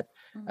look at,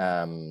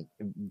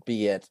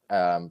 be it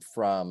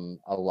from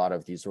a lot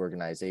of these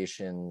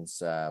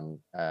organizations, you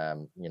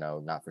know,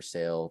 Not for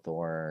Sale,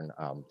 Thorn.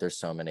 There's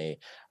so many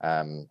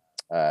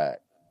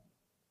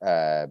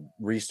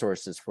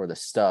resources for the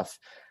stuff.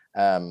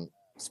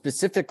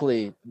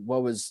 Specifically,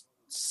 what was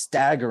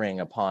staggering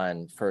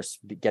upon first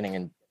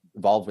getting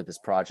involved with this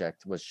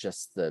project was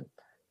just the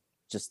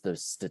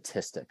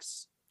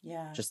statistics,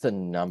 just the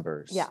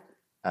numbers.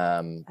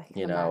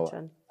 You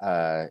know,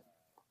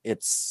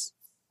 it's,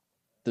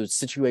 the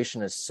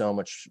situation is so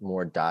much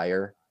more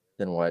dire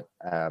than what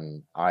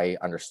I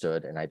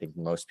understood, and I think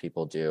most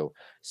people do,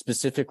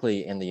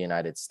 specifically in the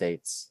United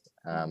States.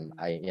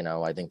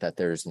 I think that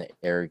there's an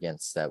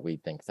arrogance that we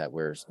think that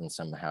we're in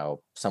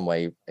some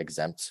way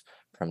exempt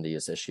from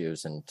these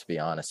issues, and to be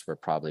honest, we're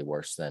probably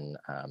worse than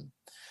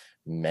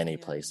many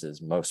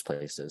places, most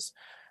places.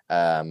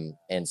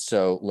 And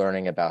so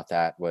learning about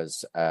that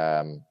was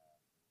a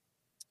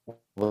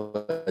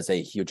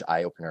huge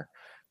eye opener.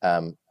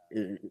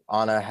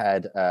 Anna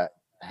had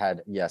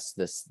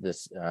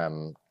this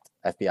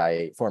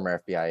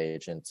former FBI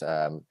agent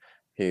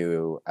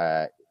who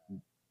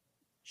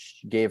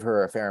gave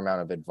her a fair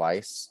amount of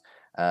advice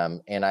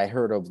And I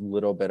heard a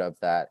little bit of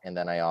that, and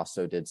then I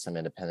also did some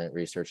independent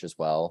research as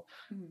well.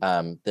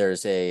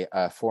 There's a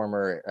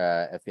former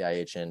FBI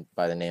agent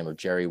by the name of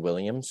Jerry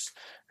Williams,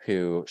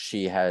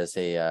 she has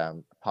a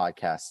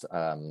podcast,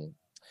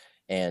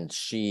 and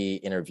she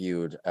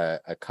interviewed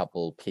a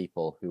couple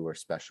people who were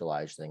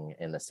specializing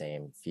in the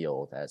same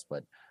field as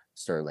what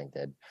Sterling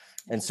did.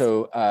 And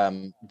so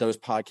those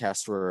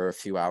podcasts were a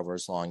few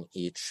hours long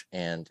each,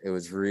 and it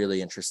was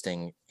really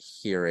interesting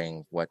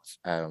hearing what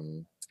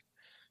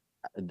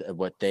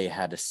they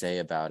had to say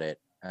about it.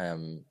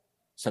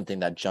 Something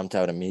that jumped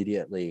out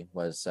immediately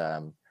was,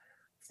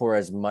 for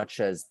as much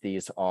as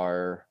these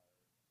are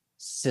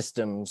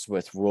systems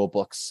with rule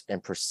books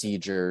and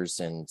procedures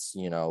and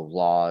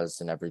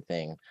laws and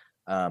everything,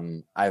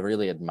 I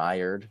really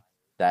admired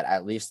that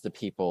at least the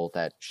people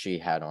that she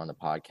had on the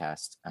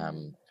podcast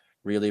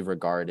really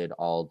regarded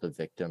all the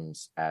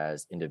victims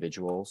as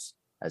individuals,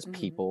 as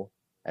people,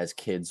 as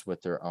kids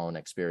with their own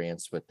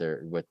experience, with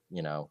their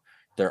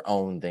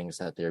own things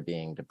that they're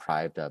being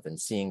deprived of, and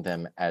seeing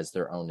them as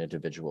their own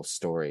individual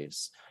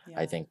stories.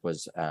 I think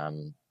was a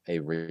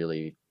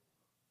really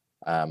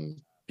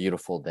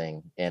beautiful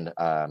thing, and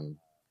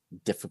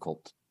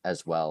difficult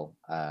as well.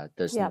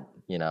 There's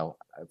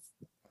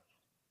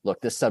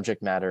look, this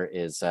subject matter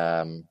is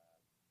it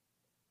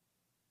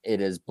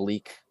is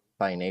bleak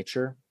by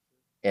nature,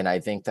 and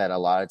I think that a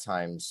lot of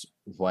times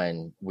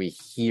when we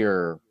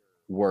hear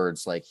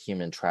words like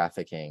human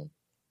trafficking,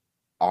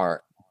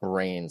 our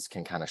brains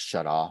can kind of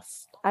shut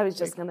off. I was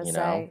just gonna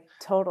say,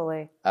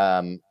 totally.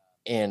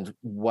 And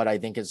what I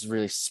think is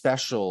really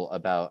special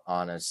about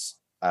Anna's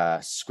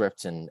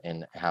script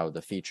and how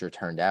the feature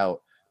turned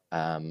out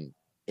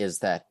is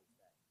that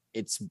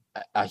it's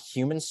a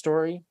human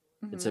story.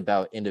 It's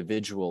about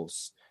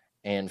individuals,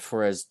 and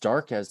for as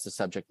dark as the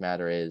subject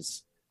matter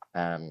is,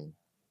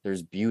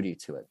 there's beauty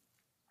to it,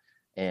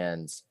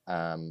 and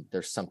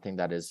there's something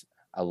that is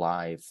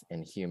alive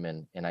and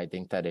human. And I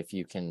think that if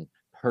you can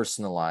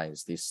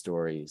personalize these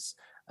stories,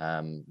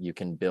 you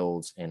can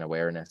build an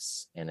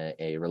awareness and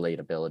a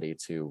relatability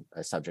to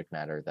a subject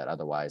matter that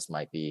otherwise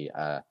might be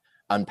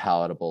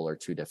unpalatable or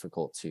too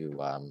difficult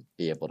to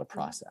be able to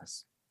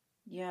process.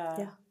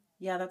 Yeah,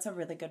 that's a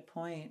really good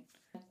point.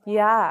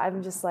 Yeah,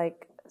 I'm just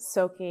like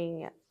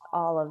soaking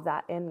all of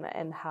that in,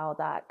 and how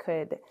that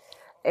could,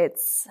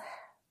 it's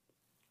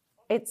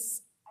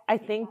I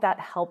think that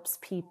helps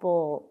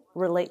people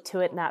relate to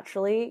it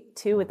naturally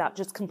too, without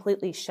just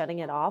completely shutting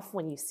it off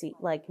when you see,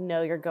 like,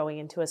 know you're going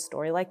into a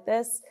story like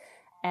this.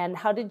 And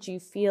how did you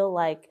feel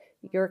like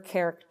your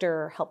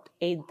character helped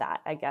aid that,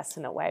 I guess,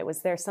 in a way?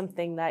 Was there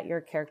something that your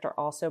character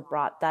also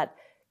brought that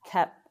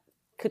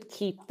could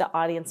keep the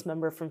audience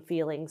member from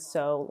feeling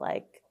so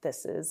like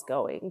this is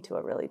going to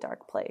a really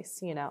dark place,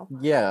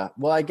 Yeah,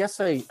 well, I guess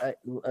I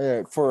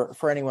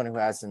for anyone who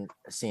hasn't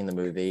seen the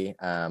movie,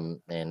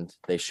 and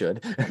they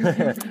should,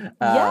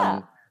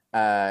 I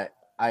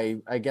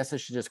guess I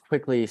should just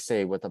quickly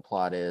say what the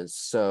plot is.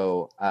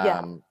 So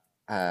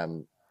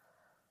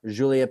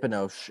Juliette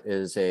Binoche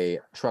is a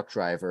truck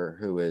driver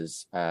who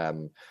is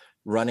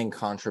running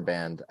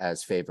contraband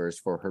as favors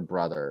for her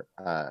brother,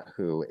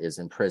 who is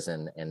in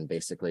prison, and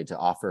basically to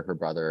offer her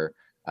brother,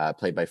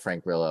 played by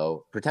Frank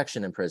Grillo,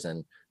 protection in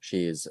prison,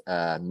 she's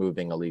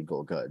moving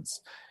illegal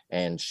goods.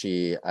 And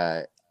she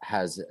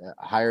has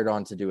hired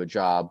on to do a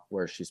job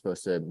where she's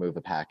supposed to move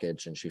a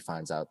package, and she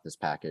finds out this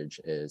package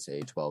is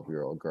a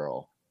 12-year-old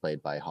girl,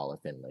 played by Hala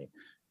Finley,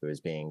 who is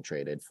being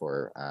traded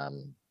for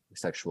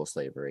sexual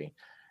slavery.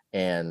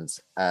 And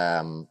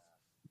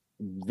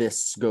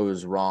this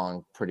goes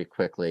wrong pretty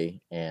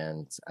quickly,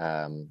 and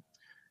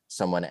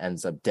someone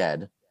ends up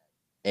dead.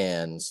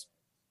 And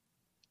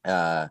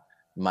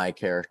my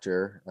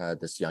character,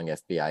 this young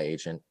FBI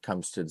agent,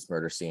 comes to this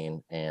murder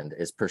scene and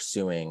is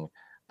pursuing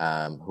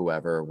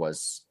whoever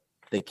was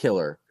the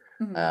killer,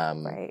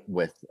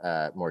 with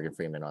Morgan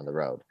Freeman on the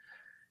road.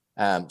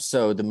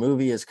 So the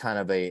movie is kind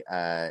of it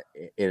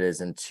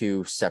is in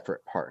two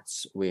separate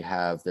parts. We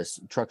have this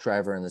truck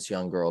driver and this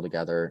young girl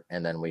together,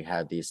 and then we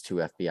have these two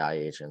FBI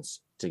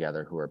agents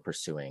together who are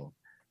pursuing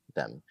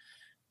them.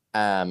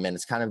 And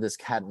it's kind of this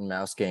cat and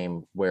mouse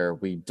game where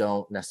we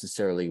don't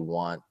necessarily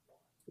want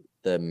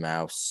the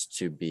mouse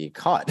to be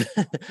caught.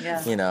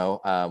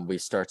 We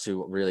start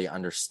to really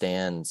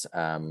understand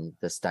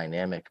this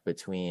dynamic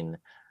between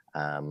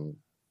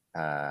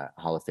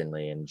Hala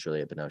Finley and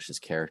Juliette Binoche's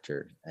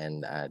character,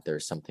 and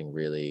there's something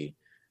really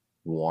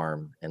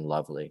warm and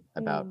lovely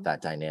about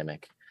that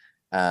dynamic.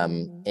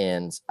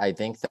 And I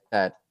think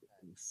that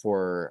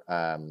for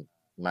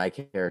my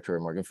character,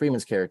 Morgan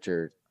Freeman's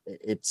character,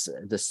 it's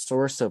the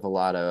source of a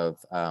lot of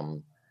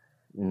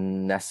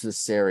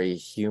necessary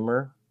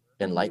humor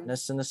and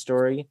lightness in the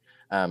story.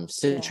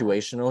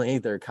 Situationally,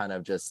 they're kind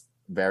of just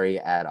very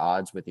at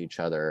odds with each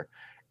other.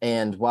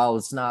 And while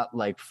it's not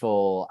like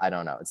full, I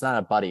don't know, it's not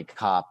a buddy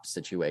cop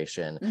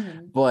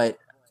situation, but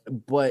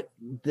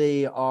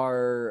they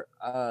are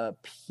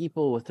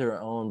people with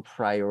their own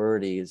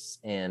priorities,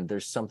 and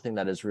there's something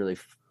that is really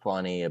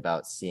funny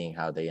about seeing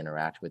how they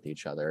interact with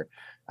each other.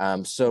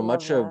 So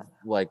much of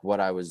like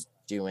what I was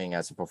doing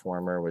as a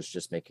performer was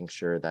just making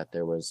sure that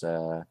there was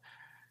a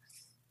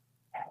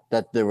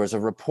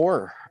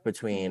rapport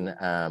between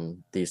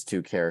these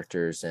two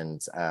characters,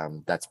 and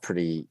that's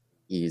pretty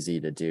easy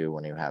to do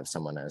when you have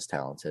someone as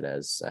talented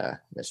as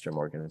Mr.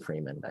 Morgan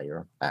Freeman that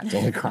you're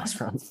acting across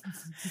from.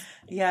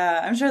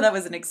 Yeah, I'm sure that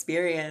was an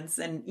experience.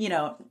 And,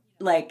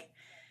 like,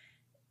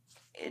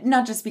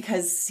 not just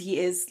because he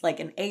is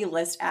like an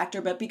A-list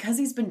actor, but because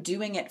he's been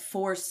doing it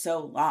for so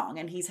long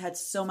and he's had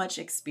so much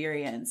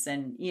experience,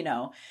 and,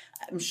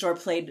 I'm sure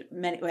played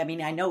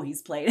many, I know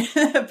he's played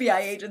FBI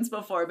agents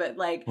before, but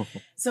like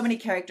so many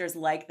characters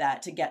like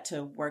that, to get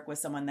to work with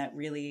someone that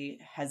really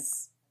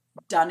has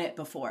done it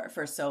before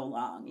for so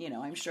long,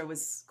 I'm sure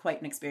was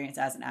quite an experience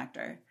as an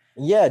actor.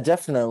 Yeah,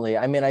 definitely.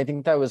 I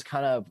think that was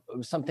kind of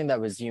something that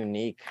was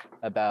unique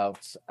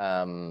about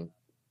that,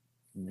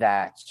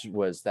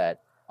 was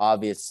that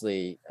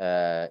obviously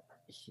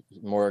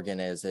Morgan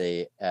is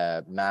a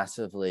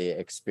massively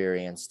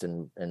experienced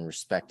and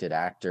respected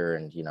actor,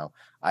 and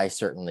I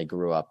certainly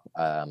grew up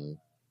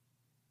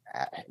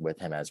with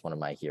him as one of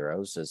my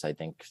heroes, as I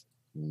think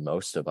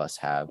most of us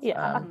have.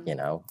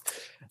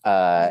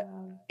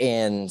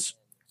 And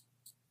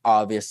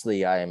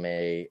obviously I am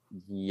a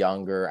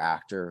younger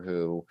actor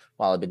who,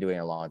 while I've been doing it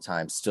a long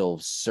time, still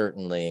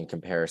certainly in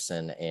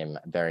comparison am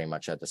very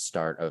much at the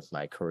start of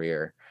my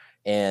career.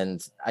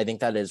 And I think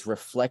that is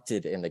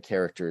reflected in the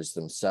characters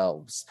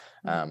themselves.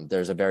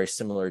 There's a very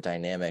similar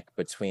dynamic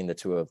between the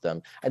two of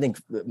them. I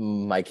think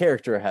my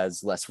character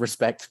has less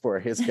respect for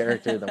his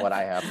character than what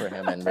I have for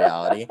him in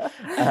reality.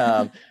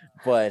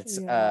 But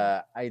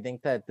I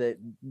think that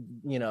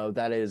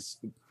that is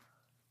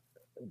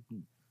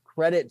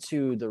credit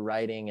to the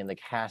writing and the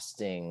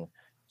casting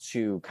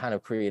to kind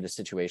of create a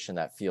situation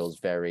that feels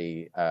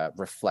very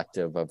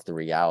reflective of the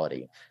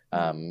reality.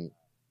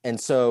 And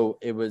so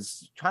it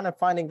was kind of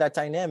finding that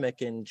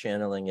dynamic and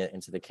channeling it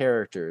into the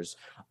characters,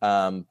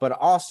 but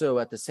also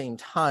at the same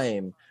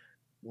time,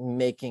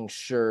 making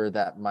sure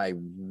that my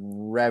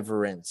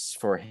reverence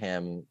for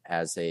him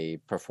as a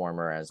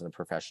performer, as a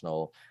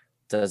professional,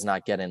 does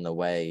not get in the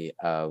way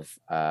of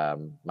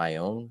my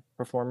own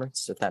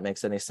performance, if that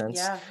makes any sense.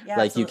 Yeah,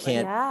 like absolutely.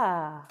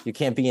 you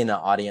can't be an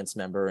audience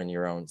member in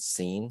your own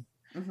scene.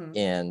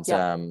 And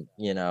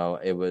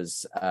it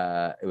was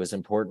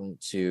important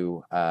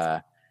to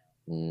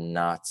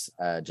not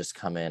just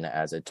come in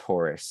as a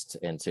tourist,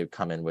 and to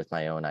come in with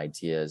my own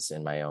ideas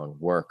and my own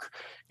work.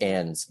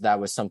 And that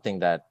was something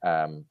that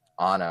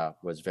Anna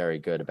was very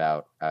good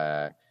about.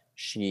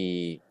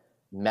 She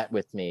met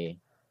with me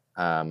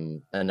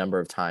a number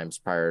of times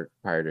prior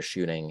to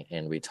shooting,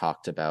 and we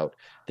talked about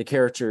the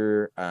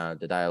character,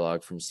 the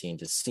dialogue from scene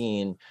to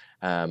scene,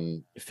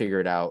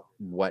 figured out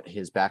what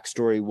his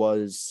backstory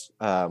was,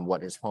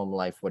 what his home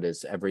life, what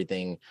is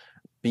everything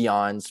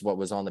beyond what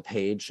was on the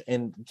page.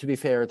 And to be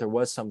fair, there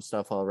was some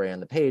stuff already on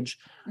the page,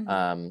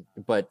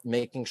 but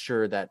making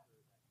sure that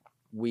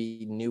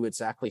we knew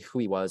exactly who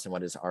he was and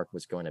what his arc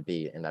was going to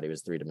be, and that he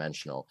was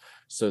three-dimensional,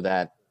 so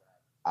that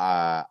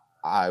I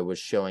was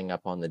showing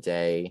up on the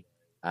day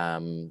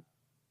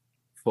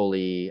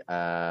fully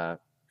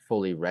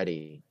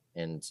ready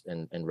and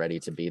ready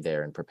to be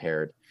there and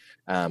prepared.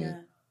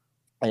 And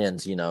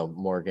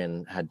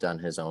Morgan had done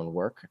his own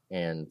work,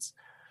 and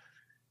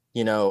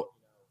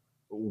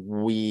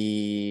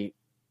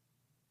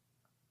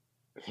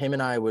him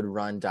and I would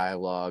run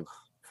dialogue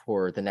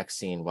for the next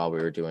scene while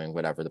we were doing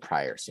whatever the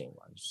prior scene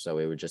was. So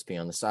we would just be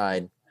on the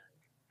side,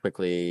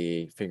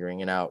 quickly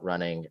figuring it out,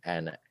 running,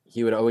 and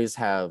he would always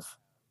have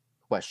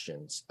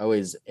questions,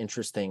 always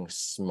interesting,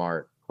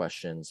 smart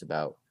questions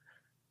about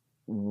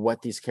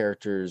what these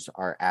characters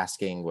are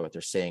asking, what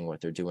they're saying,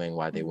 what they're doing,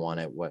 why they want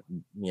it,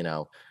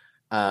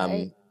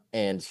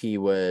 and he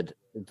would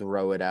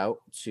throw it out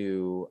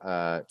to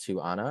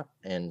Anna,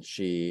 and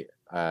she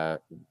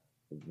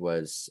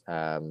was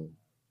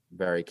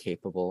very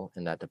capable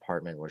in that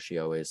department, where she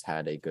always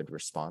had a good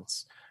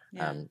response.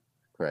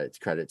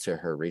 Credit to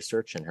her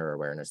research and her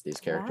awareness of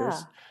these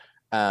characters.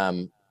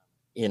 And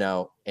he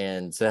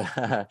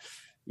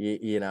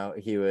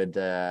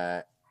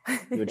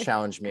would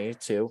challenge me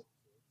too.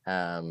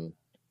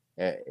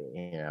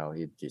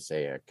 He'd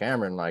say,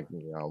 Cameron,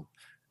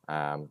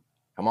 come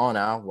on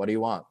now, what do you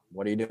want?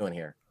 What are you doing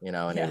here?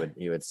 And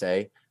he would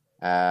say,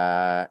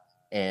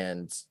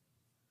 and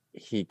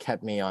he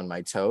kept me on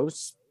my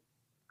toes.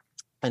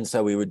 And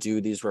so we would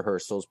do these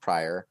rehearsals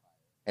prior.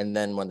 And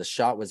then when the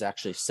shot was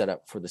actually set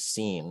up for the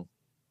scene,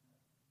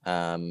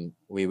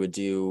 we would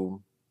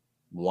do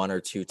 1 or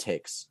 2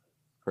 takes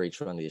for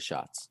each one of these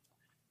shots.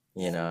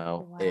 We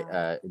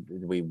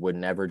would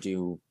never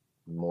do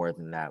more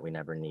than that. We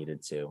never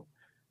needed to.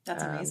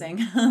 That's amazing.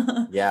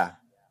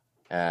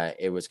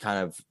 It was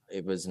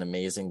an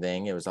amazing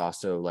thing. It was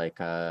also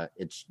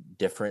it's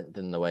different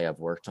than the way I've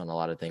worked on a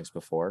lot of things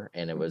before.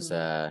 And it was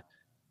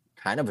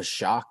kind of a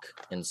shock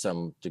in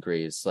some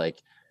degrees. We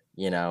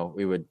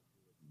would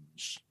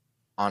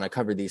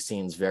cover these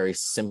scenes very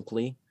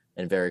simply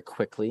and very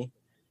quickly.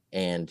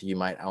 And you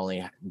might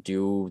only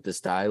do this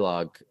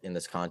dialogue in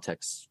this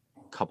context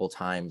a couple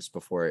times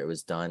before it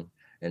was done.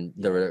 And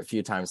there were a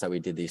few times that we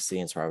did these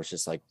scenes where I was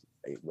just like,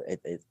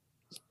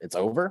 it's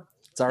over.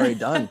 It's already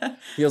done.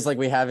 Feels like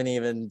we haven't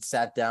even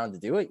sat down to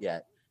do it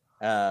yet.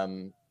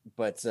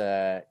 But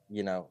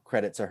you know,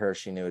 credit to her.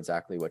 She knew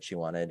exactly what she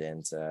wanted.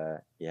 And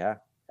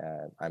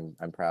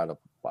I'm proud of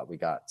what we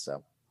got.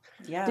 So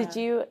yeah. Did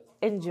you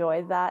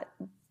enjoy that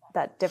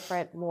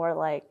different, more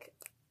like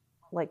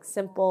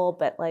simple,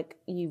 but like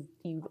you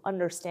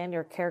understand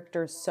your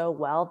characters so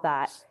well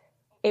that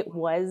it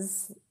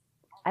was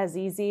as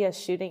easy as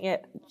shooting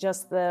it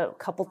just the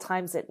couple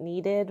times it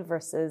needed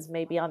versus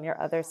maybe on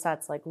your other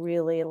sets, like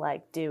really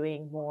like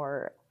doing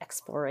more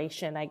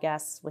exploration, I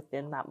guess,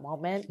 within that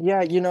moment?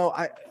 Yeah, you know,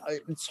 I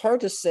it's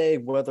hard to say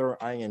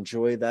whether I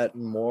enjoy that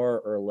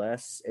more or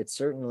less. It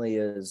certainly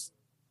is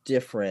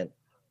different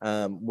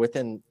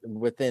within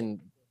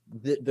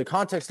the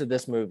context of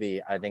this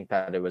movie. I think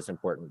that it was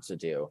important to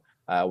do.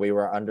 We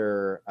were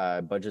under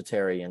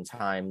budgetary and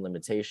time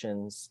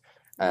limitations.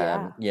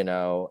 You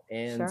know,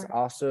 and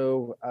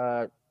also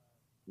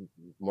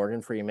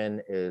Morgan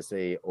Freeman is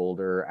a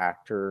older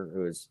actor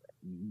who is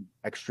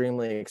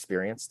extremely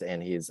experienced,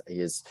 and he's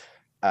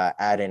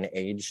at an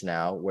age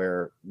now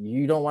where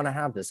you don't want to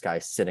have this guy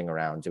sitting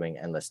around doing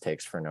endless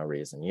takes for no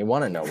reason. You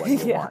want to know what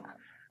you want,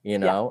 you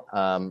know?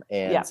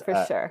 And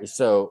for sure.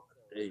 So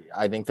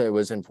I think that it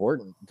was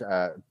important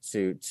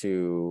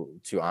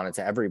to on it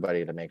to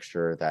everybody to make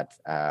sure that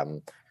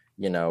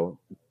you know,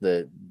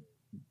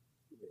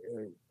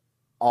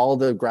 all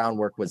the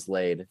groundwork was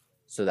laid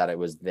so that it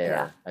was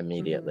there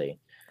immediately.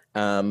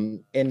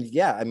 And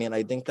yeah, I mean,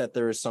 I think that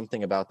there is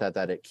something about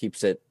that it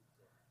keeps it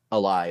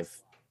alive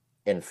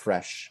and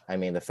fresh. I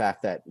mean, the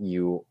fact that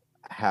you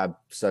have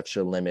such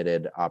a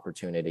limited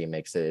opportunity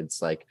makes it,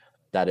 it's like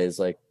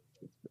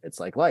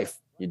life.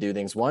 You do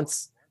things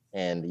once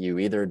and you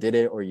either did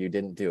it or you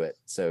didn't do it.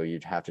 So you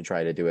have to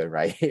try to do it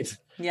right.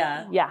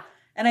 Yeah.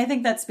 And I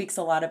think that speaks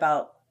a lot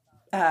about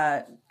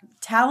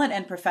talent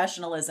and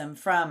professionalism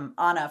from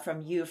Anna,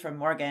 from you, from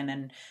Morgan,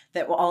 and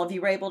that all of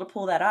you were able to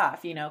pull that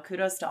off. You know,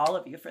 kudos to all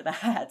of you for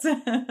that.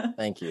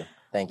 Thank you.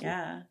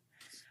 Yeah.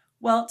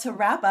 Well, to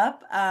wrap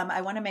up,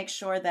 I want to make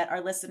sure that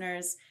our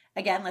listeners,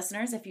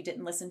 if you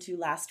didn't listen to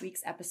last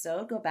week's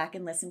episode, go back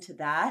and listen to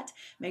that.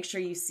 Make sure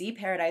you see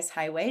Paradise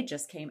Highway,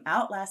 just came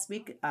out last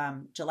week,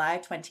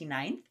 July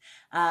 29th,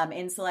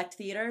 in select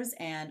theaters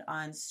and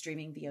on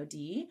streaming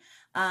VOD.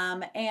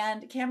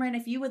 And Cameron,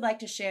 if you would like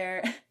to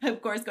share,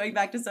 of course, going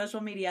back to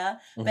social media,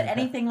 but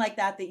anything like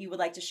that you would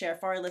like to share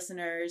for our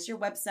listeners, your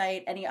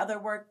website, any other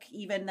work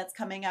even that's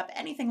coming up,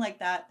 anything like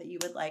that you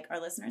would like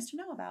our listeners to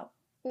know about.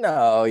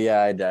 No,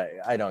 yeah,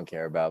 I don't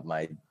care about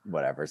my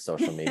whatever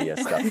social media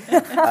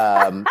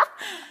stuff.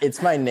 It's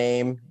my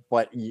name,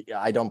 but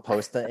I don't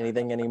post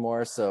anything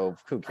anymore, so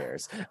who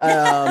cares?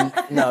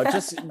 No,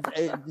 just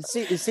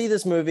see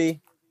this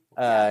movie.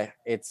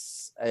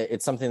 It's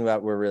something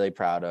that we're really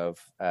proud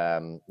of.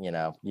 You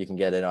know, you can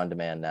get it on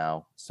demand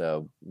now,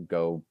 so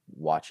go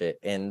watch it.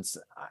 And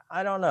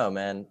I don't know,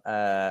 man.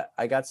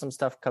 I got some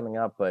stuff coming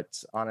up,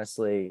 but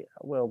honestly,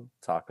 we'll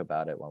talk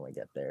about it when we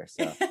get there.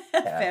 So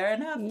yeah. Fair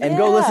enough. And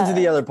go listen to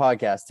the other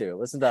podcast too.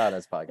 Listen to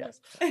Anna's podcast.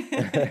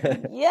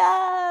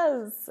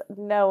 Yes.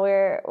 No,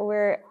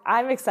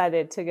 I'm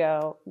excited to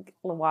go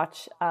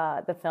watch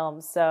the film.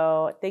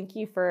 So thank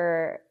you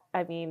for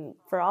everyone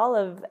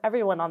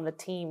on the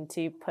team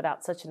to put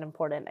out such an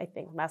important, I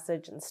think,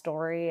 message and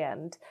story,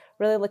 and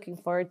really looking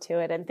forward to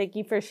it. And thank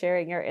you for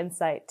sharing your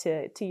insight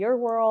to your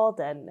world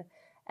and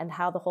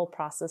how the whole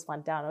process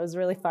went down. It was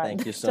really fun.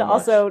 Thank you so much.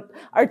 Also,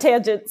 our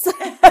tangents.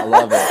 I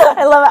love it.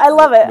 I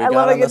love it. I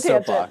love a good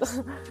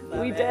tangent.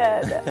 We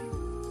did.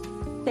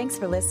 Thanks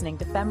for listening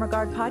to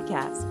FemRegard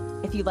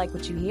Podcast. If you like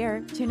what you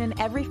hear, tune in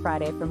every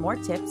Friday for more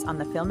tips on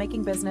the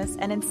filmmaking business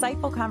and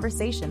insightful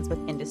conversations with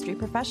industry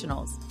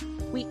professionals.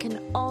 We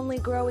can only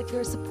grow with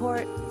your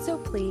support, so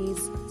please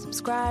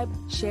subscribe,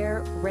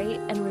 share, rate,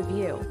 and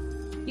review.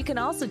 You can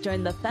also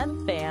join the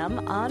Fem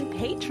Fam on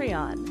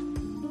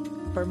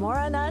Patreon. For more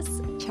on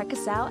us, check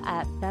us out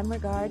at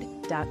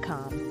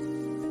femregard.com.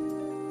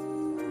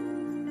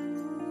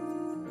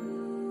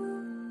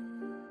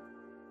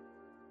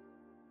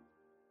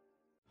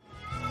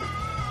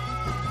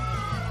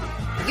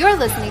 You're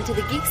listening to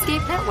the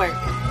Geekscape Network.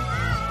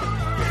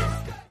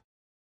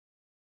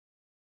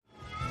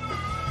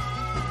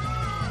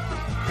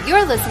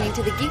 You're listening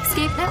to the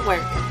Geekscape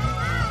Network.